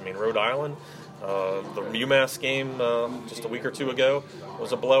blowouts. I mean, Rhode Island, the UMass game just a week or 2 ago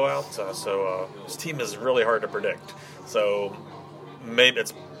was a blowout, so this team is really hard to predict. So maybe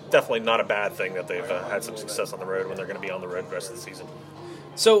it's definitely not a bad thing that they've had some success on the road when they're going to be on the road the rest of the season.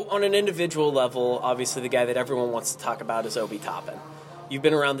 So on an individual level, obviously the guy that everyone wants to talk about is Obi Toppin. You've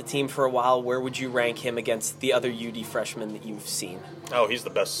been around the team for a while. Where would you rank him against the other UD freshmen that you've seen? Oh, he's the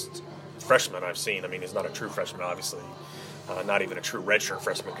best freshman I've seen. I mean, he's not a true freshman, obviously. Not even a true redshirt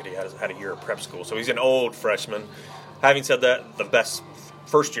freshman because he had a year of prep school. So he's an old freshman. Having said that, the best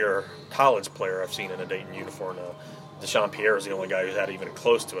first-year college player I've seen in a Dayton uniform, Deshaun Pierre is the only guy who's had even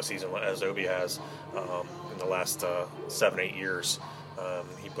close to a season as Obi has in the last 7-8 years.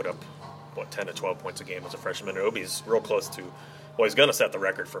 He put up, 10 to 12 points a game as a freshman. Obi's real close to, he's going to set the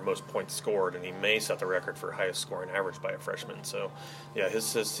record for most points scored, and he may set the record for highest scoring average by a freshman. So, yeah, his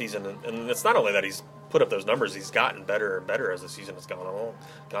season, and it's not only that he's put up those numbers, he's gotten better and better as the season has gone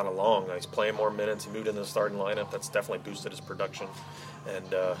along. He's playing more minutes. He moved into the starting lineup. That's definitely boosted his production.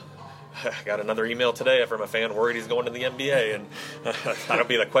 And I got another email today from a fan worried he's going to the NBA, and that'll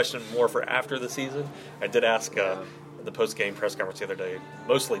be the question more for after the season. I did ask the post-game press conference the other day,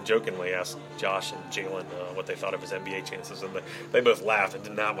 mostly jokingly asked Josh and Jalen what they thought of his NBA chances, and they both laughed and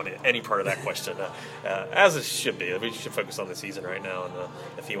did not want any part of that question, as it should be. We should focus on the season right now, and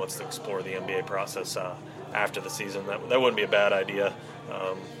if he wants to explore the NBA process after the season, that wouldn't be a bad idea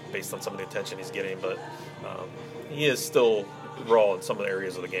based on some of the attention he's getting, but he is still raw in some of the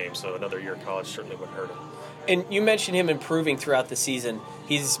areas of the game, so another year of college certainly wouldn't hurt him. And you mentioned him improving throughout the season.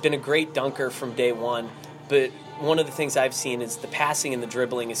 He's been a great dunker from day one, but one of the things I've seen is the passing and the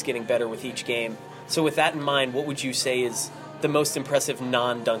dribbling is getting better with each game. So with that in mind, what would you say is the most impressive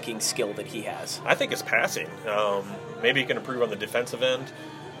non-dunking skill that he has? I think it's passing. Maybe he can improve on the defensive end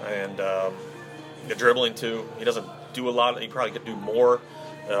and the dribbling too. He doesn't do a lot. He probably could do more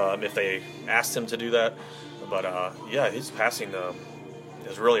if they asked him to do that. But his passing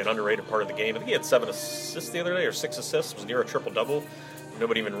is really an underrated part of the game. I think he had 7 assists the other day, or 6 assists. It was near a triple-double.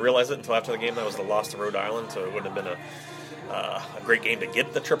 Nobody even realized it until after the game. That was the loss to Rhode Island, so it wouldn't have been a great game to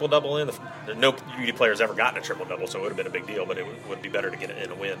get the triple-double in. No UD player's ever gotten a triple-double, so it would have been a big deal, but it would be better to get it in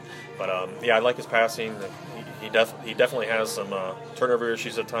a win. But, I like his passing. He definitely has some turnover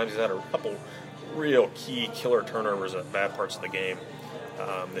issues at times. He's had a couple real key killer turnovers at bad parts of the game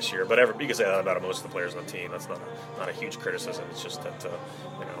this year. But you can say that about most of the players on the team. That's not a huge criticism. It's just that,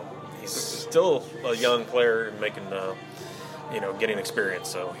 he's still a young player making getting experience,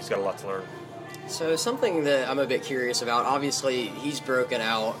 so he's got a lot to learn. So something that I'm a bit curious about, obviously he's broken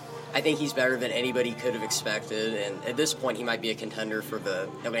out. I think he's better than anybody could have expected, and at this point he might be a contender for the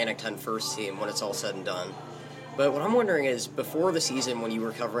Atlantic 10 first team when it's all said and done. But what I'm wondering is, before the season, when you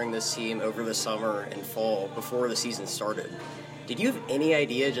were covering this team over the summer and fall, before the season started, did you have any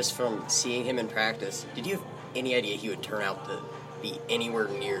idea, just from seeing him in practice, did you have any idea he would turn out to be anywhere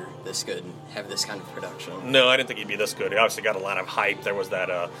near this good and have this kind of production? No, I didn't think he'd be this good. He obviously got a lot of hype. There was that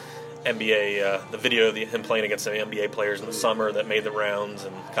NBA, the video of him playing against the NBA players in the summer that made the rounds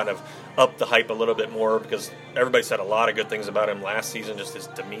and kind of upped the hype a little bit more, because everybody said a lot of good things about him last season, just his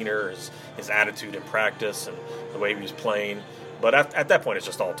demeanor, his attitude in practice, and the way he was playing. But at that point, it's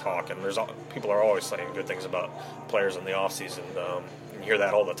just all talk, and people are always saying good things about players in the offseason. You hear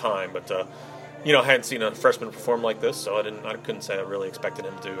that all the time, but I hadn't seen a freshman perform like this, so I couldn't say I really expected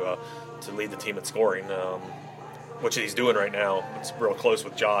him to lead the team in scoring, which he's doing right now. It's real close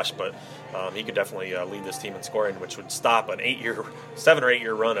with Josh, but he could definitely lead this team in scoring, which would stop an 7 or 8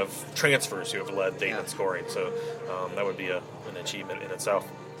 year run of transfers who have led Dayton in scoring. So that would be an achievement in itself.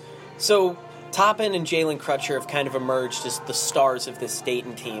 So Toppin and Jalen Crutcher have kind of emerged as the stars of this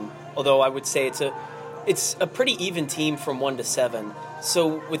Dayton team, although I would say it's a pretty even team from 1 to 7.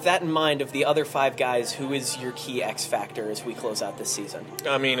 So with that in mind, of the other 5 guys, who is your key X factor as we close out this season?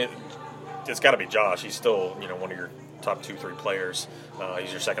 I mean, it's got to be Josh. He's still, one of your top 2-3 players.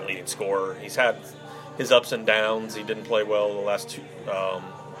 He's your second leading scorer. He's had his ups and downs. He didn't play well the last 2.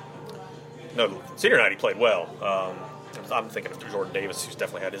 Senior night he played well. I'm thinking of Jordan Davis, who's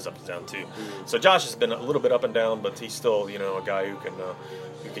definitely had his up and down too. So Josh has been a little bit up and down, but he's still, a guy who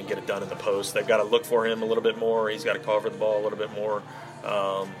can get it done in the post. They've got to look for him a little bit more. He's got to cover the ball a little bit more.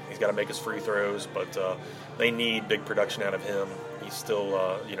 He's got to make his free throws, but they need big production out of him. He's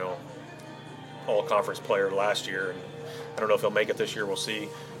still, all-conference player last year, and I don't know if he'll make it this year. We'll see.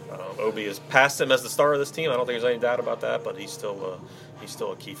 Obi has passed him as the star of this team. I don't think there's any doubt about that, but he's still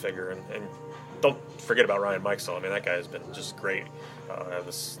a key figure. And don't forget about Ryan Mikesell. I mean, that guy has been just great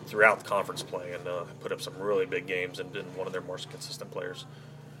throughout the conference play and put up some really big games and been one of their more consistent players.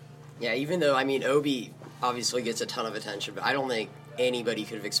 Yeah, even though, Obi obviously gets a ton of attention, but I don't think anybody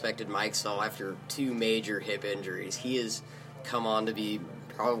could have expected Mikesell after 2 major hip injuries. He has come on to be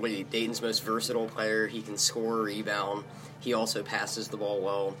probably Dayton's most versatile player. He can score, rebound. He also passes the ball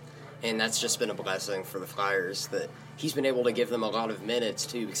well. And that's just been a blessing for the Flyers that he's been able to give them a lot of minutes,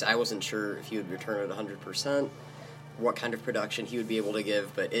 too, because I wasn't sure if he would return at 100%, what kind of production he would be able to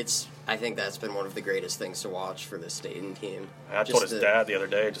give. But I think that's been one of the greatest things to watch for this Dayton team. I told his dad the other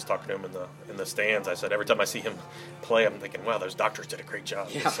day, just talking to him in the stands, I said, every time I see him play, I'm thinking, wow, those doctors did a great job.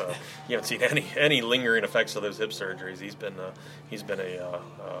 Yeah. So you haven't seen any lingering effects of those hip surgeries. He's been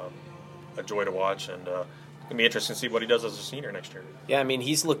a joy to watch, and it'll be interesting to see what he does as a senior next year. Yeah,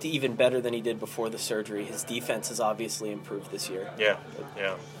 he's looked even better than he did before the surgery. His defense has obviously improved this year. Yeah.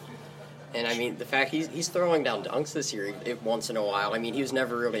 And, the fact he's throwing down dunks this year once in a while. He was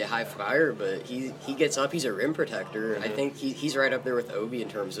never really a high flyer, but he gets up. He's a rim protector. Mm-hmm. I think he's right up there with Obi in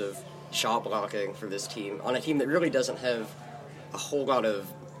terms of shot blocking for this team, on a team that really doesn't have a whole lot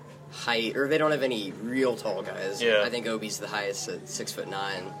of height, or they don't have any real tall guys. Yeah. I think Obi's the highest at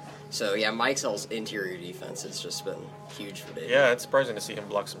 6'9". So, yeah, Mikesell's interior defense has just been huge for Dayton. Yeah, it's surprising to see him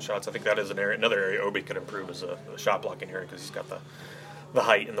block some shots. I think that is another area Obi could improve as a shot blocking area, because he's got the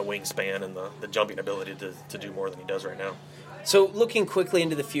height and the wingspan and the jumping ability to do more than he does right now. So looking quickly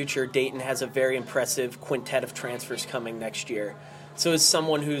into the future, Dayton has a very impressive quintet of transfers coming next year. So as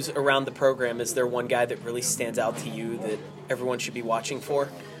someone who's around the program, is there one guy that really stands out to you that everyone should be watching for?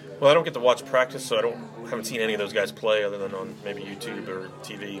 Well, I don't get to watch practice, so haven't seen any of those guys play other than on maybe YouTube or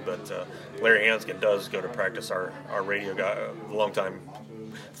TV. But Larry Hanskin does go to practice, our radio guy, a longtime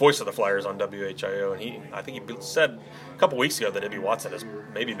voice of the Flyers on WHIO, and I think he said a couple weeks ago that Ibby Watson has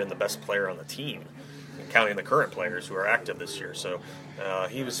maybe been the best player on the team, counting the current players who are active this year. So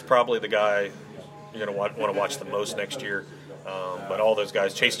he was probably the guy you're going to want to watch the most next year. But all those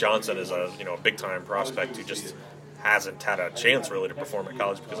guys, Chase Johnson is a big time prospect who just hasn't had a chance really to perform at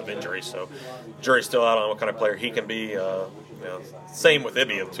college because of injury. So jury's still out on what kind of player he can be. Same with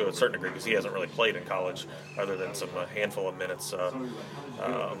Ibby to a certain degree, because he hasn't really played in college other than a handful of minutes.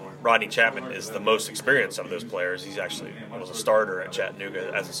 Rodney Chapman is the most experienced of those players. He's actually was a starter at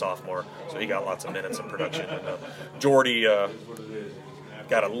Chattanooga as a sophomore, so he got lots of minutes in production. And Jordy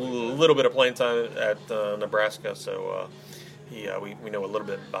got a little bit of playing time at Nebraska, so we know a little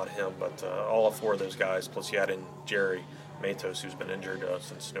bit about him. But all 4 of those guys, plus you add in Jerry Matos, who's been injured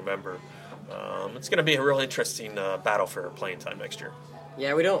since November. It's going to be a real interesting battle for playing time next year.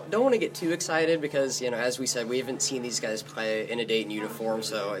 Yeah, we don't want to get too excited because, as we said, we haven't seen these guys play in a Dayton uniform,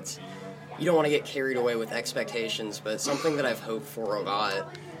 so you don't want to get carried away with expectations. But something that I've hoped for a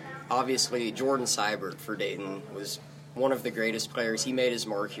lot, obviously Jordan Seibert for Dayton was one of the greatest players. He made his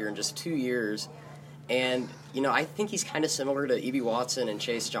mark here in just 2 years. And, I think he's kind of similar to Ibby Watson and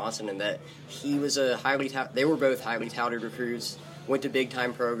Chase Johnson in that he was they were both highly touted recruits, went to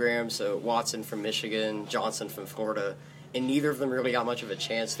big-time programs, so Watson from Michigan, Johnson from Florida, and neither of them really got much of a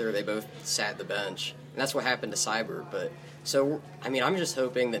chance there. They both sat the bench, and that's what happened to Seibert. But, so, I'm just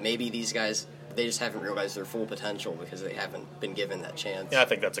hoping that maybe these guys, they just haven't realized their full potential because they haven't been given that chance. Yeah, I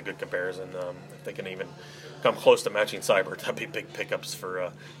think that's a good comparison. If they can even come close to matching Seibert, that'd be big pickups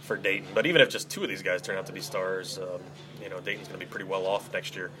for Dayton. But even if just 2 of these guys turn out to be stars, Dayton's going to be pretty well off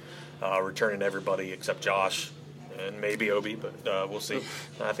next year, returning everybody except Josh and maybe Obi, but we'll see.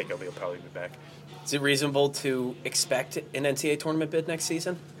 I think Obi will probably be back. Is it reasonable to expect an NCAA tournament bid next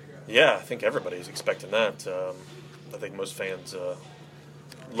season? Yeah, I think everybody's expecting that. I think most fans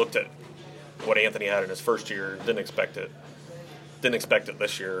looked at what Anthony had in his first year, didn't expect it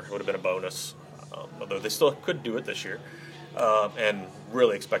this year. It would have been a bonus, although they still could do it this year, and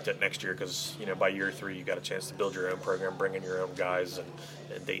really expect it next year because by year 3 you got a chance to build your own program, bring in your own guys,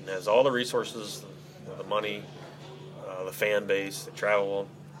 and Dayton has all the resources, the money, the fan base, the travel,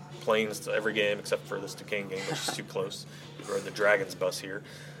 planes to every game except for this Duquesne game, which is too close. We rode the Dragons bus here,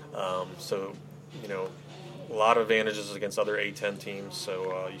 so a lot of advantages against other A10 teams.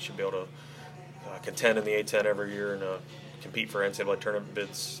 So you should be able to contend in the A10 every year and compete for NCAA tournament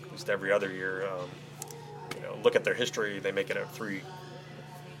bids at least every other year. look at their history, they make it at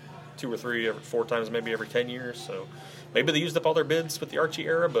 2 or 3, 4 times maybe every 10 years. So maybe they used up all their bids with the Archie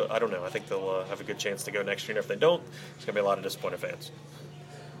era, but I don't know. I think they'll have a good chance to go next year. And if they don't, it's going to be a lot of disappointed fans.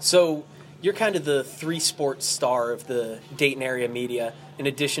 So you're kind of the three-sport star of the Dayton area media. In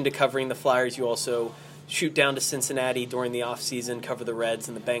addition to covering the Flyers, you also shoot down to Cincinnati during the off-season, cover the Reds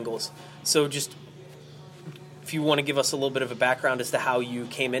and the Bengals. So just if you want to give us a little bit of a background as to how you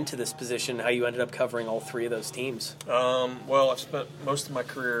came into this position, how you ended up covering all three of those teams. Well, I've spent most of my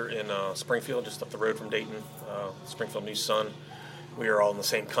career in Springfield, just up the road from Dayton, Springfield News Sun. We are all in the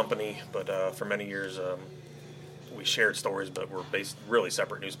same company, but for many years we shared stories, but we're based really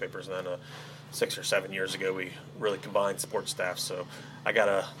separate newspapers. And then 6 or 7 years ago, we really combined sports staff. So I got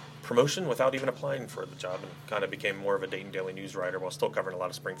a promotion without even applying for the job and kind of became more of a Dayton Daily News writer while still covering a lot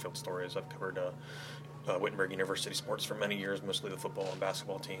of Springfield stories. I've covered Wittenberg University sports for many years, mostly the football and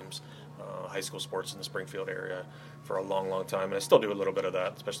basketball teams, high school sports in the Springfield area for a long, long time. And I still do a little bit of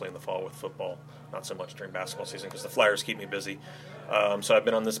that, especially in the fall with football, not so much during basketball season because the Flyers keep me busy. So I've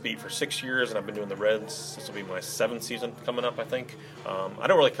been on this beat for 6 years, and I've been doing the Reds. This will be my 7th season coming up, I think. I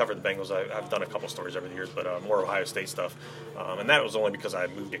don't really cover the Bengals. I've done a couple stories over the years, but more Ohio State stuff. And that was only because I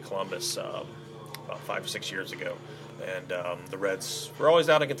moved to Columbus about 5 or 6 years ago. And the Reds were always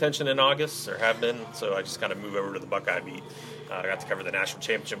out of contention in August, or have been, so I just kind of moved over to the Buckeye beat. I got to cover the national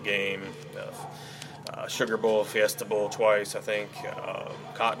championship game, Sugar Bowl, Fiesta Bowl twice, I think,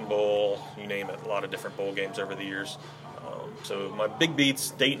 Cotton Bowl, you name it, a lot of different bowl games over the years. So my big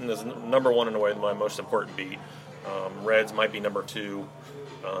beats, Dayton is number 1 in a way, my most important beat. Reds might be number 2.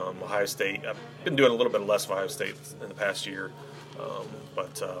 Ohio State, I've been doing a little bit less of Ohio State in the past year,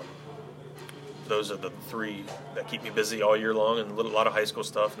 but those are the 3 that keep me busy all year long, and a lot of high school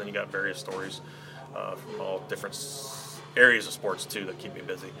stuff, and then you got various stories from all different areas of sports too that keep me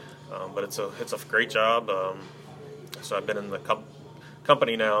busy. But it's a great job. So I've been in the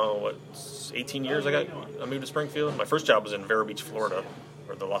company now, 18 years. I moved to Springfield. My first job was in Vero Beach, Florida,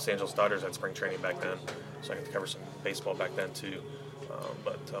 where the Los Angeles Dodgers had spring training back then, so I got to cover some baseball back then too.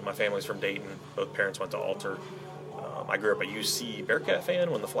 But my family's from Dayton. Both parents went to Alter. I grew up a UC Bearcat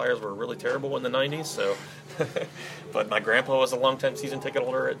fan when the Flyers were really terrible in the 90s. So, but my grandpa was a longtime season ticket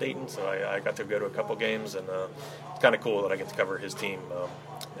holder at Dayton, so I got to go to a couple games, and it's kind of cool that I get to cover his team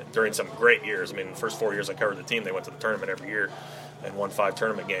during some great years. I mean, the first 4 years I covered the team, they went to the tournament every year and won 5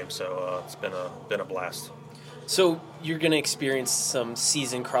 tournament games. So it's been a blast. So you're going to experience some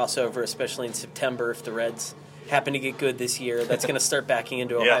season crossover, especially in September if the Reds happen to get good this year. That's going to start backing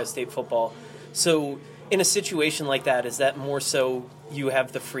into Ohio State football. So in a situation like that, is that more so you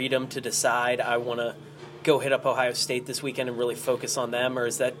have the freedom to decide, I want to go hit up Ohio State this weekend and really focus on them, or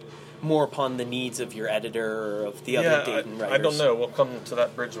is that more upon the needs of your editor or of the other Dayton writers? I don't know. We'll come to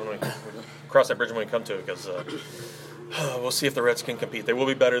that bridge when we cross that bridge when we come to it, because we'll see if the Reds can compete. They will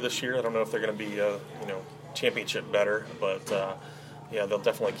be better this year. I don't know if they're going to be championship better, but yeah, they'll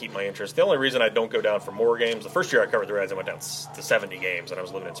definitely keep my interest. The only reason I don't go down for more games, the first year I covered the Reds, I went down to 70 games, and I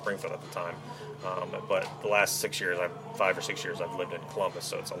was living in Springfield at the time. But the last 6 years, 5 or 6 years, I've lived in Columbus,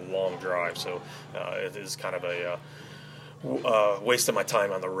 so it's a long drive. So it is kind of a waste of my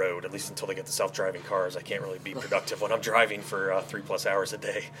time on the road, at least until they get the self-driving cars. I can't really be productive when I'm driving for 3+ hours a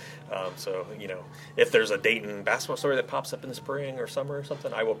day. So, if there's a Dayton basketball story that pops up in the spring or summer or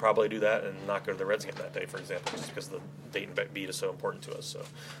something, I will probably do that and not go to the Reds game that day, for example, just because the Dayton beat is so important to us. So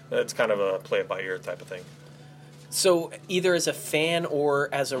it's kind of a play-it-by-ear type of thing. So either as a fan or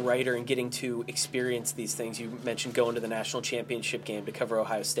as a writer and getting to experience these things, you mentioned going to the national championship game to cover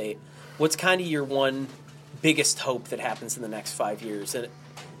Ohio State. What's kind of your one biggest hope that happens in the next 5 years?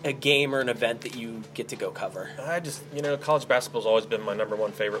 A game or an event that you get to go cover? I just, college basketball's always been my number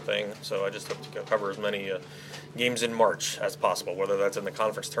 1 favorite thing, so I just hope to go cover as many games in March as possible, whether that's in the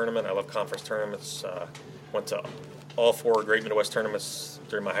conference tournament. I love conference tournaments. Went to all 4 Great Midwest tournaments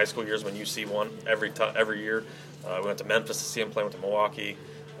during my high school years when UC won every year. We went to Memphis to see them play, went to Milwaukee,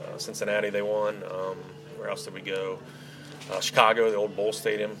 Cincinnati they won. Where else did we go? Chicago, the old Bowl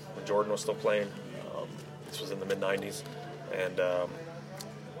Stadium, when Jordan was still playing. This was in the mid-'90s. And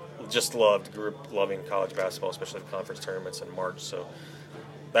just grew up loving college basketball, especially the conference tournaments in March. So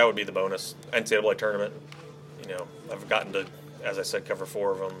that would be the bonus. NCAA tournament, I've gotten to, as I said, cover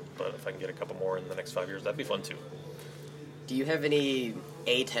 4 of them. But if I can get a couple more in the next 5 years, that'd be fun too. Do you have any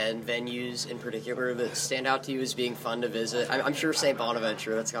A10 venues in particular that stand out to you as being fun to visit? I'm sure St.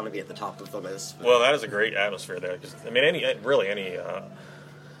 Bonaventure, that's got to be at the top of the list. Well, that is a great atmosphere there. Cause, any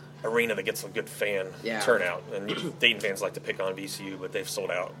arena that gets a good fan turnout. And Dayton fans like to pick on VCU, but they've sold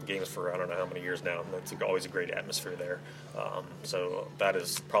out games for I don't know how many years now. And it's always a great atmosphere there. So that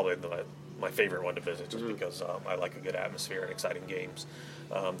is probably my favorite one to visit, just because I like a good atmosphere and exciting games.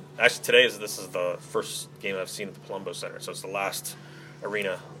 Actually, this is the first game I've seen at the Palumbo Center, so it's the last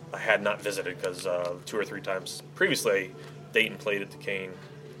arena I had not visited because 2 or 3 times previously Dayton played at Duquesne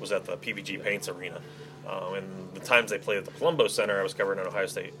was at the PVG Paints Arena. And the times they played at the Palumbo Center, I was covering an Ohio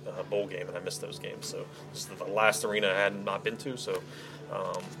State bowl game, and I missed those games. So this is the last arena I had not been to, so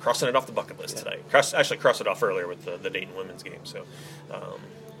crossing it off the bucket list today. Actually crossed it off earlier with the Dayton women's game. So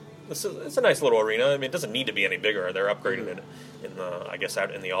it's a nice little arena. I mean, it doesn't need to be any bigger. They're upgrading it I guess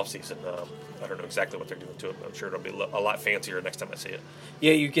out in the offseason. I don't know exactly what they're doing to it, but I'm sure it'll be a lot fancier next time I see it.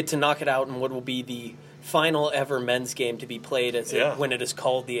 Yeah, you get to knock it out in what will be the final ever men's game to be played when it is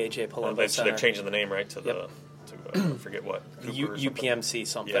called the A.J. Palumbo Center. They're changing the name, right, to forget what. UPMC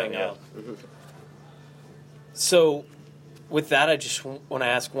something. Yeah. So with that, I just want to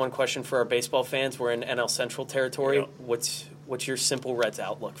ask one question for our baseball fans. We're in NL Central territory. Yeah. What's your Simple Reds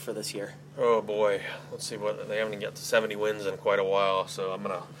outlook for this year? Oh boy, let's see what they haven't got to 70 wins in quite a while. So I'm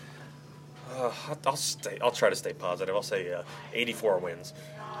gonna, I'll try to stay positive. I'll say 84 wins,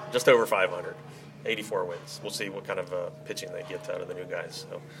 just over 500. 84 wins. We'll see what kind of pitching they get out of the new guys.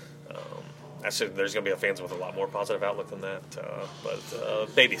 So actually, there's going to be fans with a lot more positive outlook than that.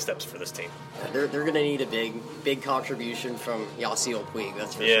 But baby steps for this team. They're going to need a big contribution from Yasiel Puig.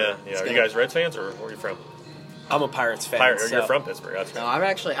 That's for sure. Yeah. Are you guys Reds fans, or where are you from? I'm a Pirates fan. You're from Pittsburgh. That's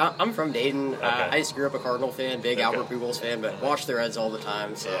right. No, I'm from Dayton. Okay. I just grew up a Cardinal fan, big Albert Pujols fan, but watch the Reds all the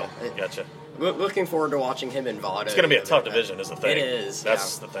time. So gotcha. Looking forward to watching him in Votto. It's going to be a tough division, is the thing. It is.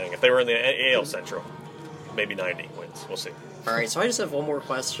 That's the thing. If they were in the AL Central, maybe 90 wins. We'll see. All right, so I just have one more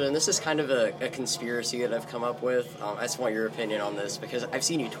question. This is kind of a conspiracy that I've come up with. I just want your opinion on this because I've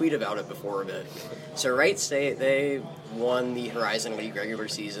seen you tweet about it before a bit. So Wright State, they won the Horizon League regular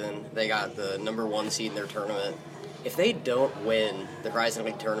season. They got the number 1 seed in their tournament. If they don't win the Horizon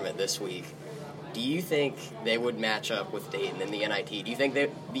League tournament this week, do you think they would match up with Dayton in the NIT? Do you think they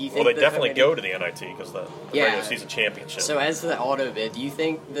definitely go to the NIT because the regular season championship. So as the auto bid, do you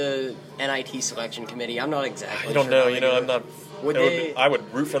think the NIT selection committee? I'm not exactly. I don't sure know. I'm not. I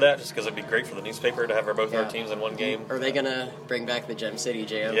would root for that just because it'd be great for the newspaper to have both our teams in one game. Are they gonna bring back the Gem City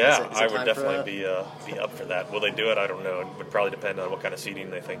Jam? Yeah, I would definitely be up for that. Will they do it? I don't know. It would probably depend on what kind of seeding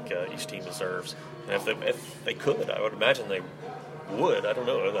they think each team deserves. And if they could, I would imagine they would. I don't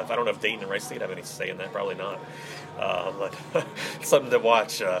know. I don't know if Dayton and Wright State have any say in that. Probably not. But something to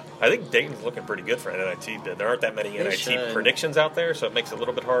watch. I think Dayton's looking pretty good for an NIT bid. There aren't that many NIT predictions out there, so it makes it a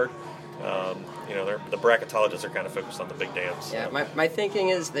little bit hard. The bracketologists are kind of focused on the big dams. So. Yeah, my thinking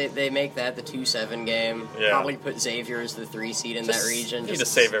is they make that the 2-7 game. Yeah. Probably put Xavier as the 3 seed in that region. Need to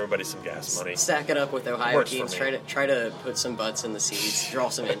save everybody some gas money. Stack it up with Ohio teams. Try to put some butts in the seats. Draw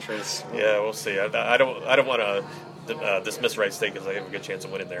some interest. Yeah, we'll see. I don't want to dismiss Wright State because they have a good chance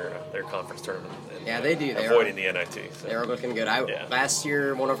of winning their conference tournament. And, they do. Avoiding the NIT. So. They are looking good. Last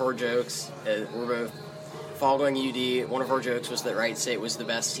year, one of our jokes, we're both following UD. One of our jokes was that Wright State was the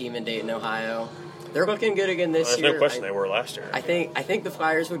best team in Dayton, Ohio. They're looking good again this year. There's no question they were last year. I think the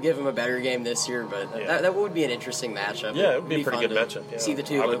Flyers would give them a better game this year, but that would be an interesting matchup. Yeah, it would be a pretty good matchup. Yeah. See the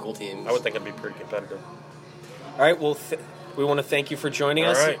two local teams. I would think it'd be pretty competitive. All right, well, we want to thank you for joining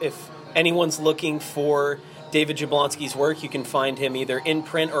us. Right. If anyone's looking for David Jablonski's work, you can find him either in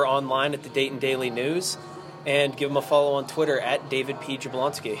print or online at the Dayton Daily News, and give him a follow on Twitter at David P.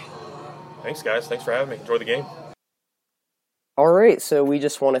 Jablonski. Thanks, guys. Thanks for having me. Enjoy the game. All right, so we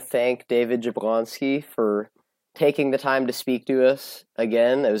just want to thank David Jablonski for taking the time to speak to us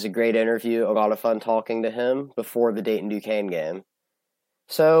again. It was a great interview, a lot of fun talking to him before the Dayton-Duquesne game.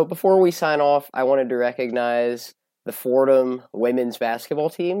 So before we sign off, I wanted to recognize the Fordham women's basketball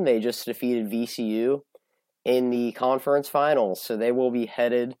team. They just defeated VCU in the conference finals, so they will be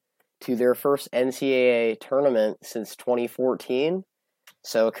headed to their first NCAA tournament since 2014.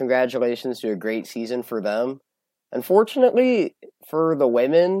 So congratulations to a great season for them. Unfortunately, for the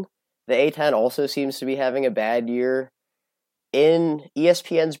women, the A10 also seems to be having a bad year. In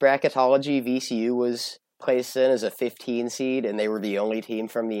ESPN's bracketology, VCU was placed in as a 15 seed, and they were the only team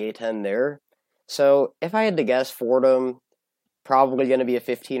from the A10 there. So if I had to guess, Fordham probably going to be a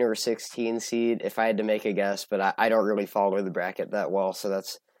 15 or a 16 seed if I had to make a guess, but I don't really follow the bracket that well, so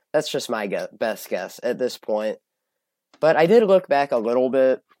that's just my best guess at this point. But I did look back a little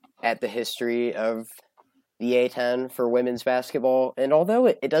bit at the history of the A10 for women's basketball, and although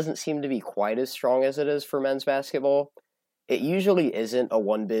it doesn't seem to be quite as strong as it is for men's basketball, it usually isn't a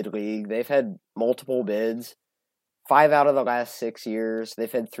one-bid league. They've had multiple bids, 5 out of the last 6 years.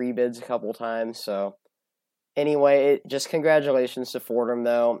 They've had 3 bids a couple times, so anyway, just congratulations to Fordham,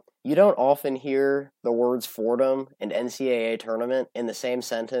 though. You don't often hear the words Fordham and NCAA tournament in the same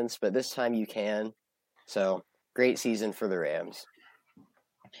sentence, but this time you can. So, great season for the Rams.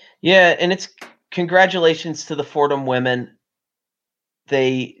 Yeah, and it's congratulations to the Fordham women.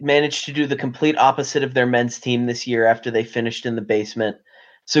 They managed to do the complete opposite of their men's team this year after they finished in the basement.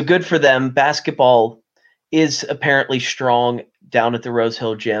 So good for them. Basketball is apparently strong down at the Rose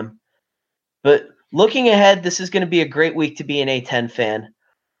Hill Gym. But looking ahead, this is going to be a great week to be an A10 fan.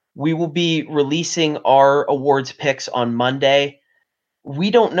 We will be releasing our awards picks on Monday.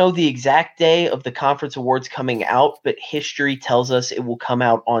 We don't know the exact day of the conference awards coming out, but history tells us it will come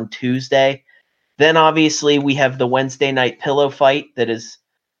out on Tuesday. Then obviously we have the Wednesday night pillow fight that is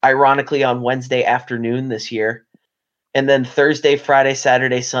ironically on Wednesday afternoon this year. And then Thursday, Friday,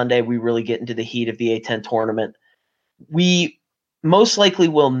 Saturday, Sunday, we really get into the heat of the A10 tournament. We most likely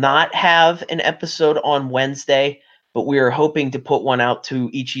will not have an episode on Wednesday, but we are hoping to put one out to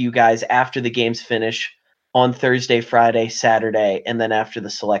each of you guys after the games finish on Thursday, Friday, Saturday, and then after the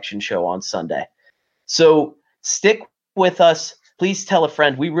selection show on Sunday. So stick with us. Please tell a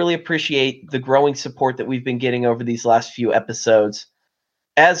friend. We really appreciate the growing support that we've been getting over these last few episodes.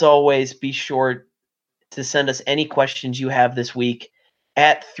 As always, be sure to send us any questions you have this week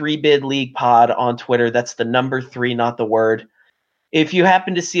at 3Bid League Pod on Twitter. That's the number 3, not the word. If you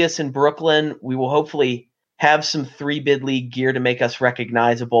happen to see us in Brooklyn, we will hopefully have some 3Bid League gear to make us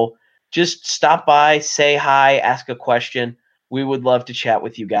recognizable. Just stop by, say hi, ask a question. We would love to chat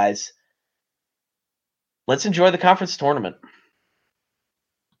with you guys. Let's enjoy the conference tournament.